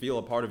 honestly feel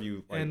a part of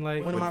you. Like, And,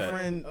 like, One of with my that.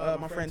 friend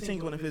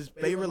Tink, one of his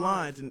favorite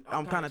lines, and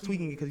I'm kind of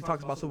tweaking it because he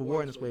talks about Civil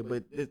War in this way,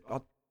 but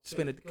I'll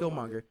spin it to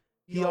Killmonger.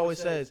 He always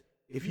says,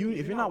 if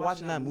you're not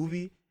watching that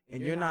movie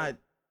and you're not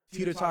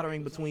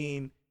teeter-tottering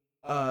between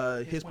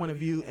his point of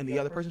view and the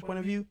other person's point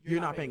of view,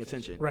 you're not paying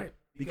attention. Right.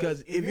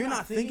 Because if you're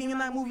not thinking in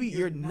that movie,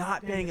 you're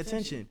not paying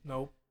attention.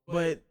 Nope.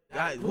 But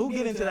we'll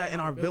get into that in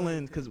our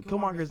villains, because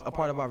Killmonger's a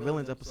part of our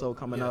villains episode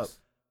coming up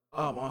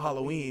on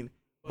Halloween.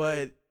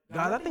 But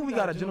guys, I think we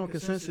got a general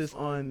consensus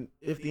on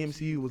if the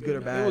MCU was good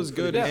or bad. was for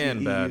good the and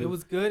DCEU. bad. It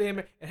was good and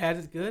it had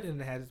its good and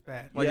it had its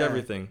bad. Like Yeah.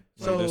 everything.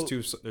 Like, So-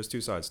 there's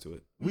two sides to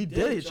it. We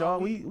did it, y'all.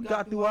 We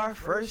got through our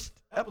first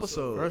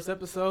episode. First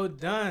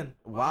episode done.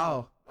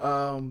 Wow.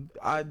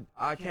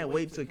 I can't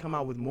wait to come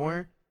out with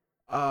more.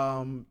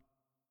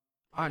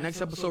 Our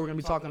next episode, we're gonna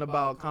be talking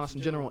about kind of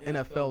some general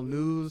NFL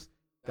news.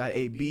 Got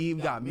AB,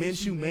 we got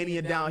Minshew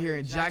Mania down here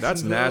in Jacksonville.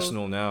 That's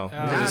national now.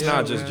 Yeah, It's yeah,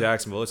 not just man.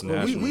 Jacksonville. It's But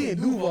national. we in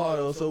Duval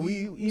though, so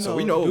we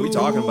know what we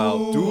talking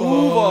about.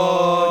 Duval.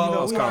 I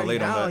was we kinda already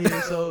late on down that.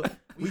 here, so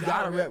we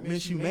gotta rep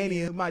Minshew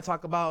Mania. We might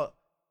talk about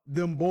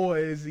them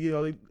boys.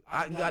 I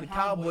got the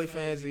Cowboy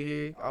fans in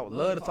here. I would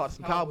love to talk to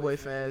some Cowboy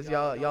fans.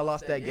 Y'all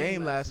lost that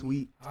game last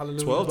week.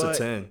 Hallelujah. 12 to But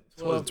 10.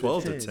 12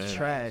 to 10.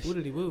 Trash.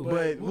 Woodity woo.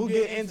 But we'll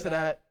get into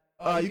that.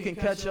 You can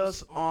catch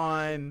us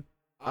on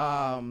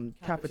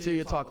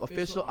Cafeteria Talk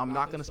Official. I'm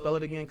not gonna spell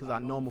it again because I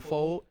know I'm a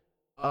fold.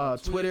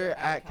 Twitter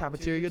at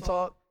Cafeteria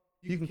Talk.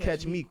 You can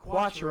catch me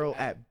Quattro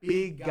at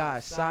Big Guy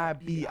Cy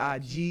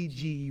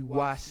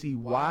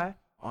BIGGUYCY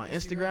on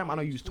Instagram. I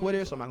don't use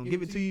Twitter, so I'm not gonna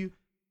give it to you.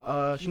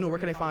 Shino, where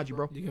can they find you,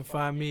 bro? You can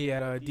find me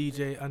at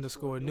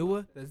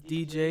DJ_Nua. That's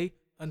DJ_NUAH,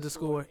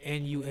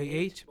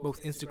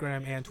 both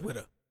Instagram and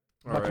Twitter.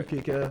 All About right.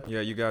 you, Kid.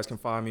 Yeah, you guys can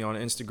find me on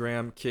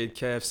Instagram,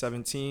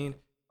 KidKev17.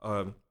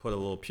 Put a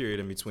little period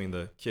in between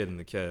the kid and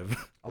the Kev.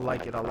 I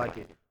like it.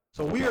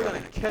 So we are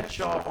gonna catch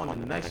y'all on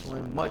the next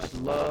one. Much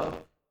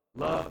love.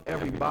 Love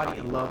everybody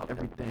and love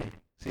everything.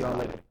 See y'all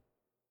later.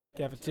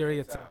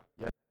 Cafeteria Talk.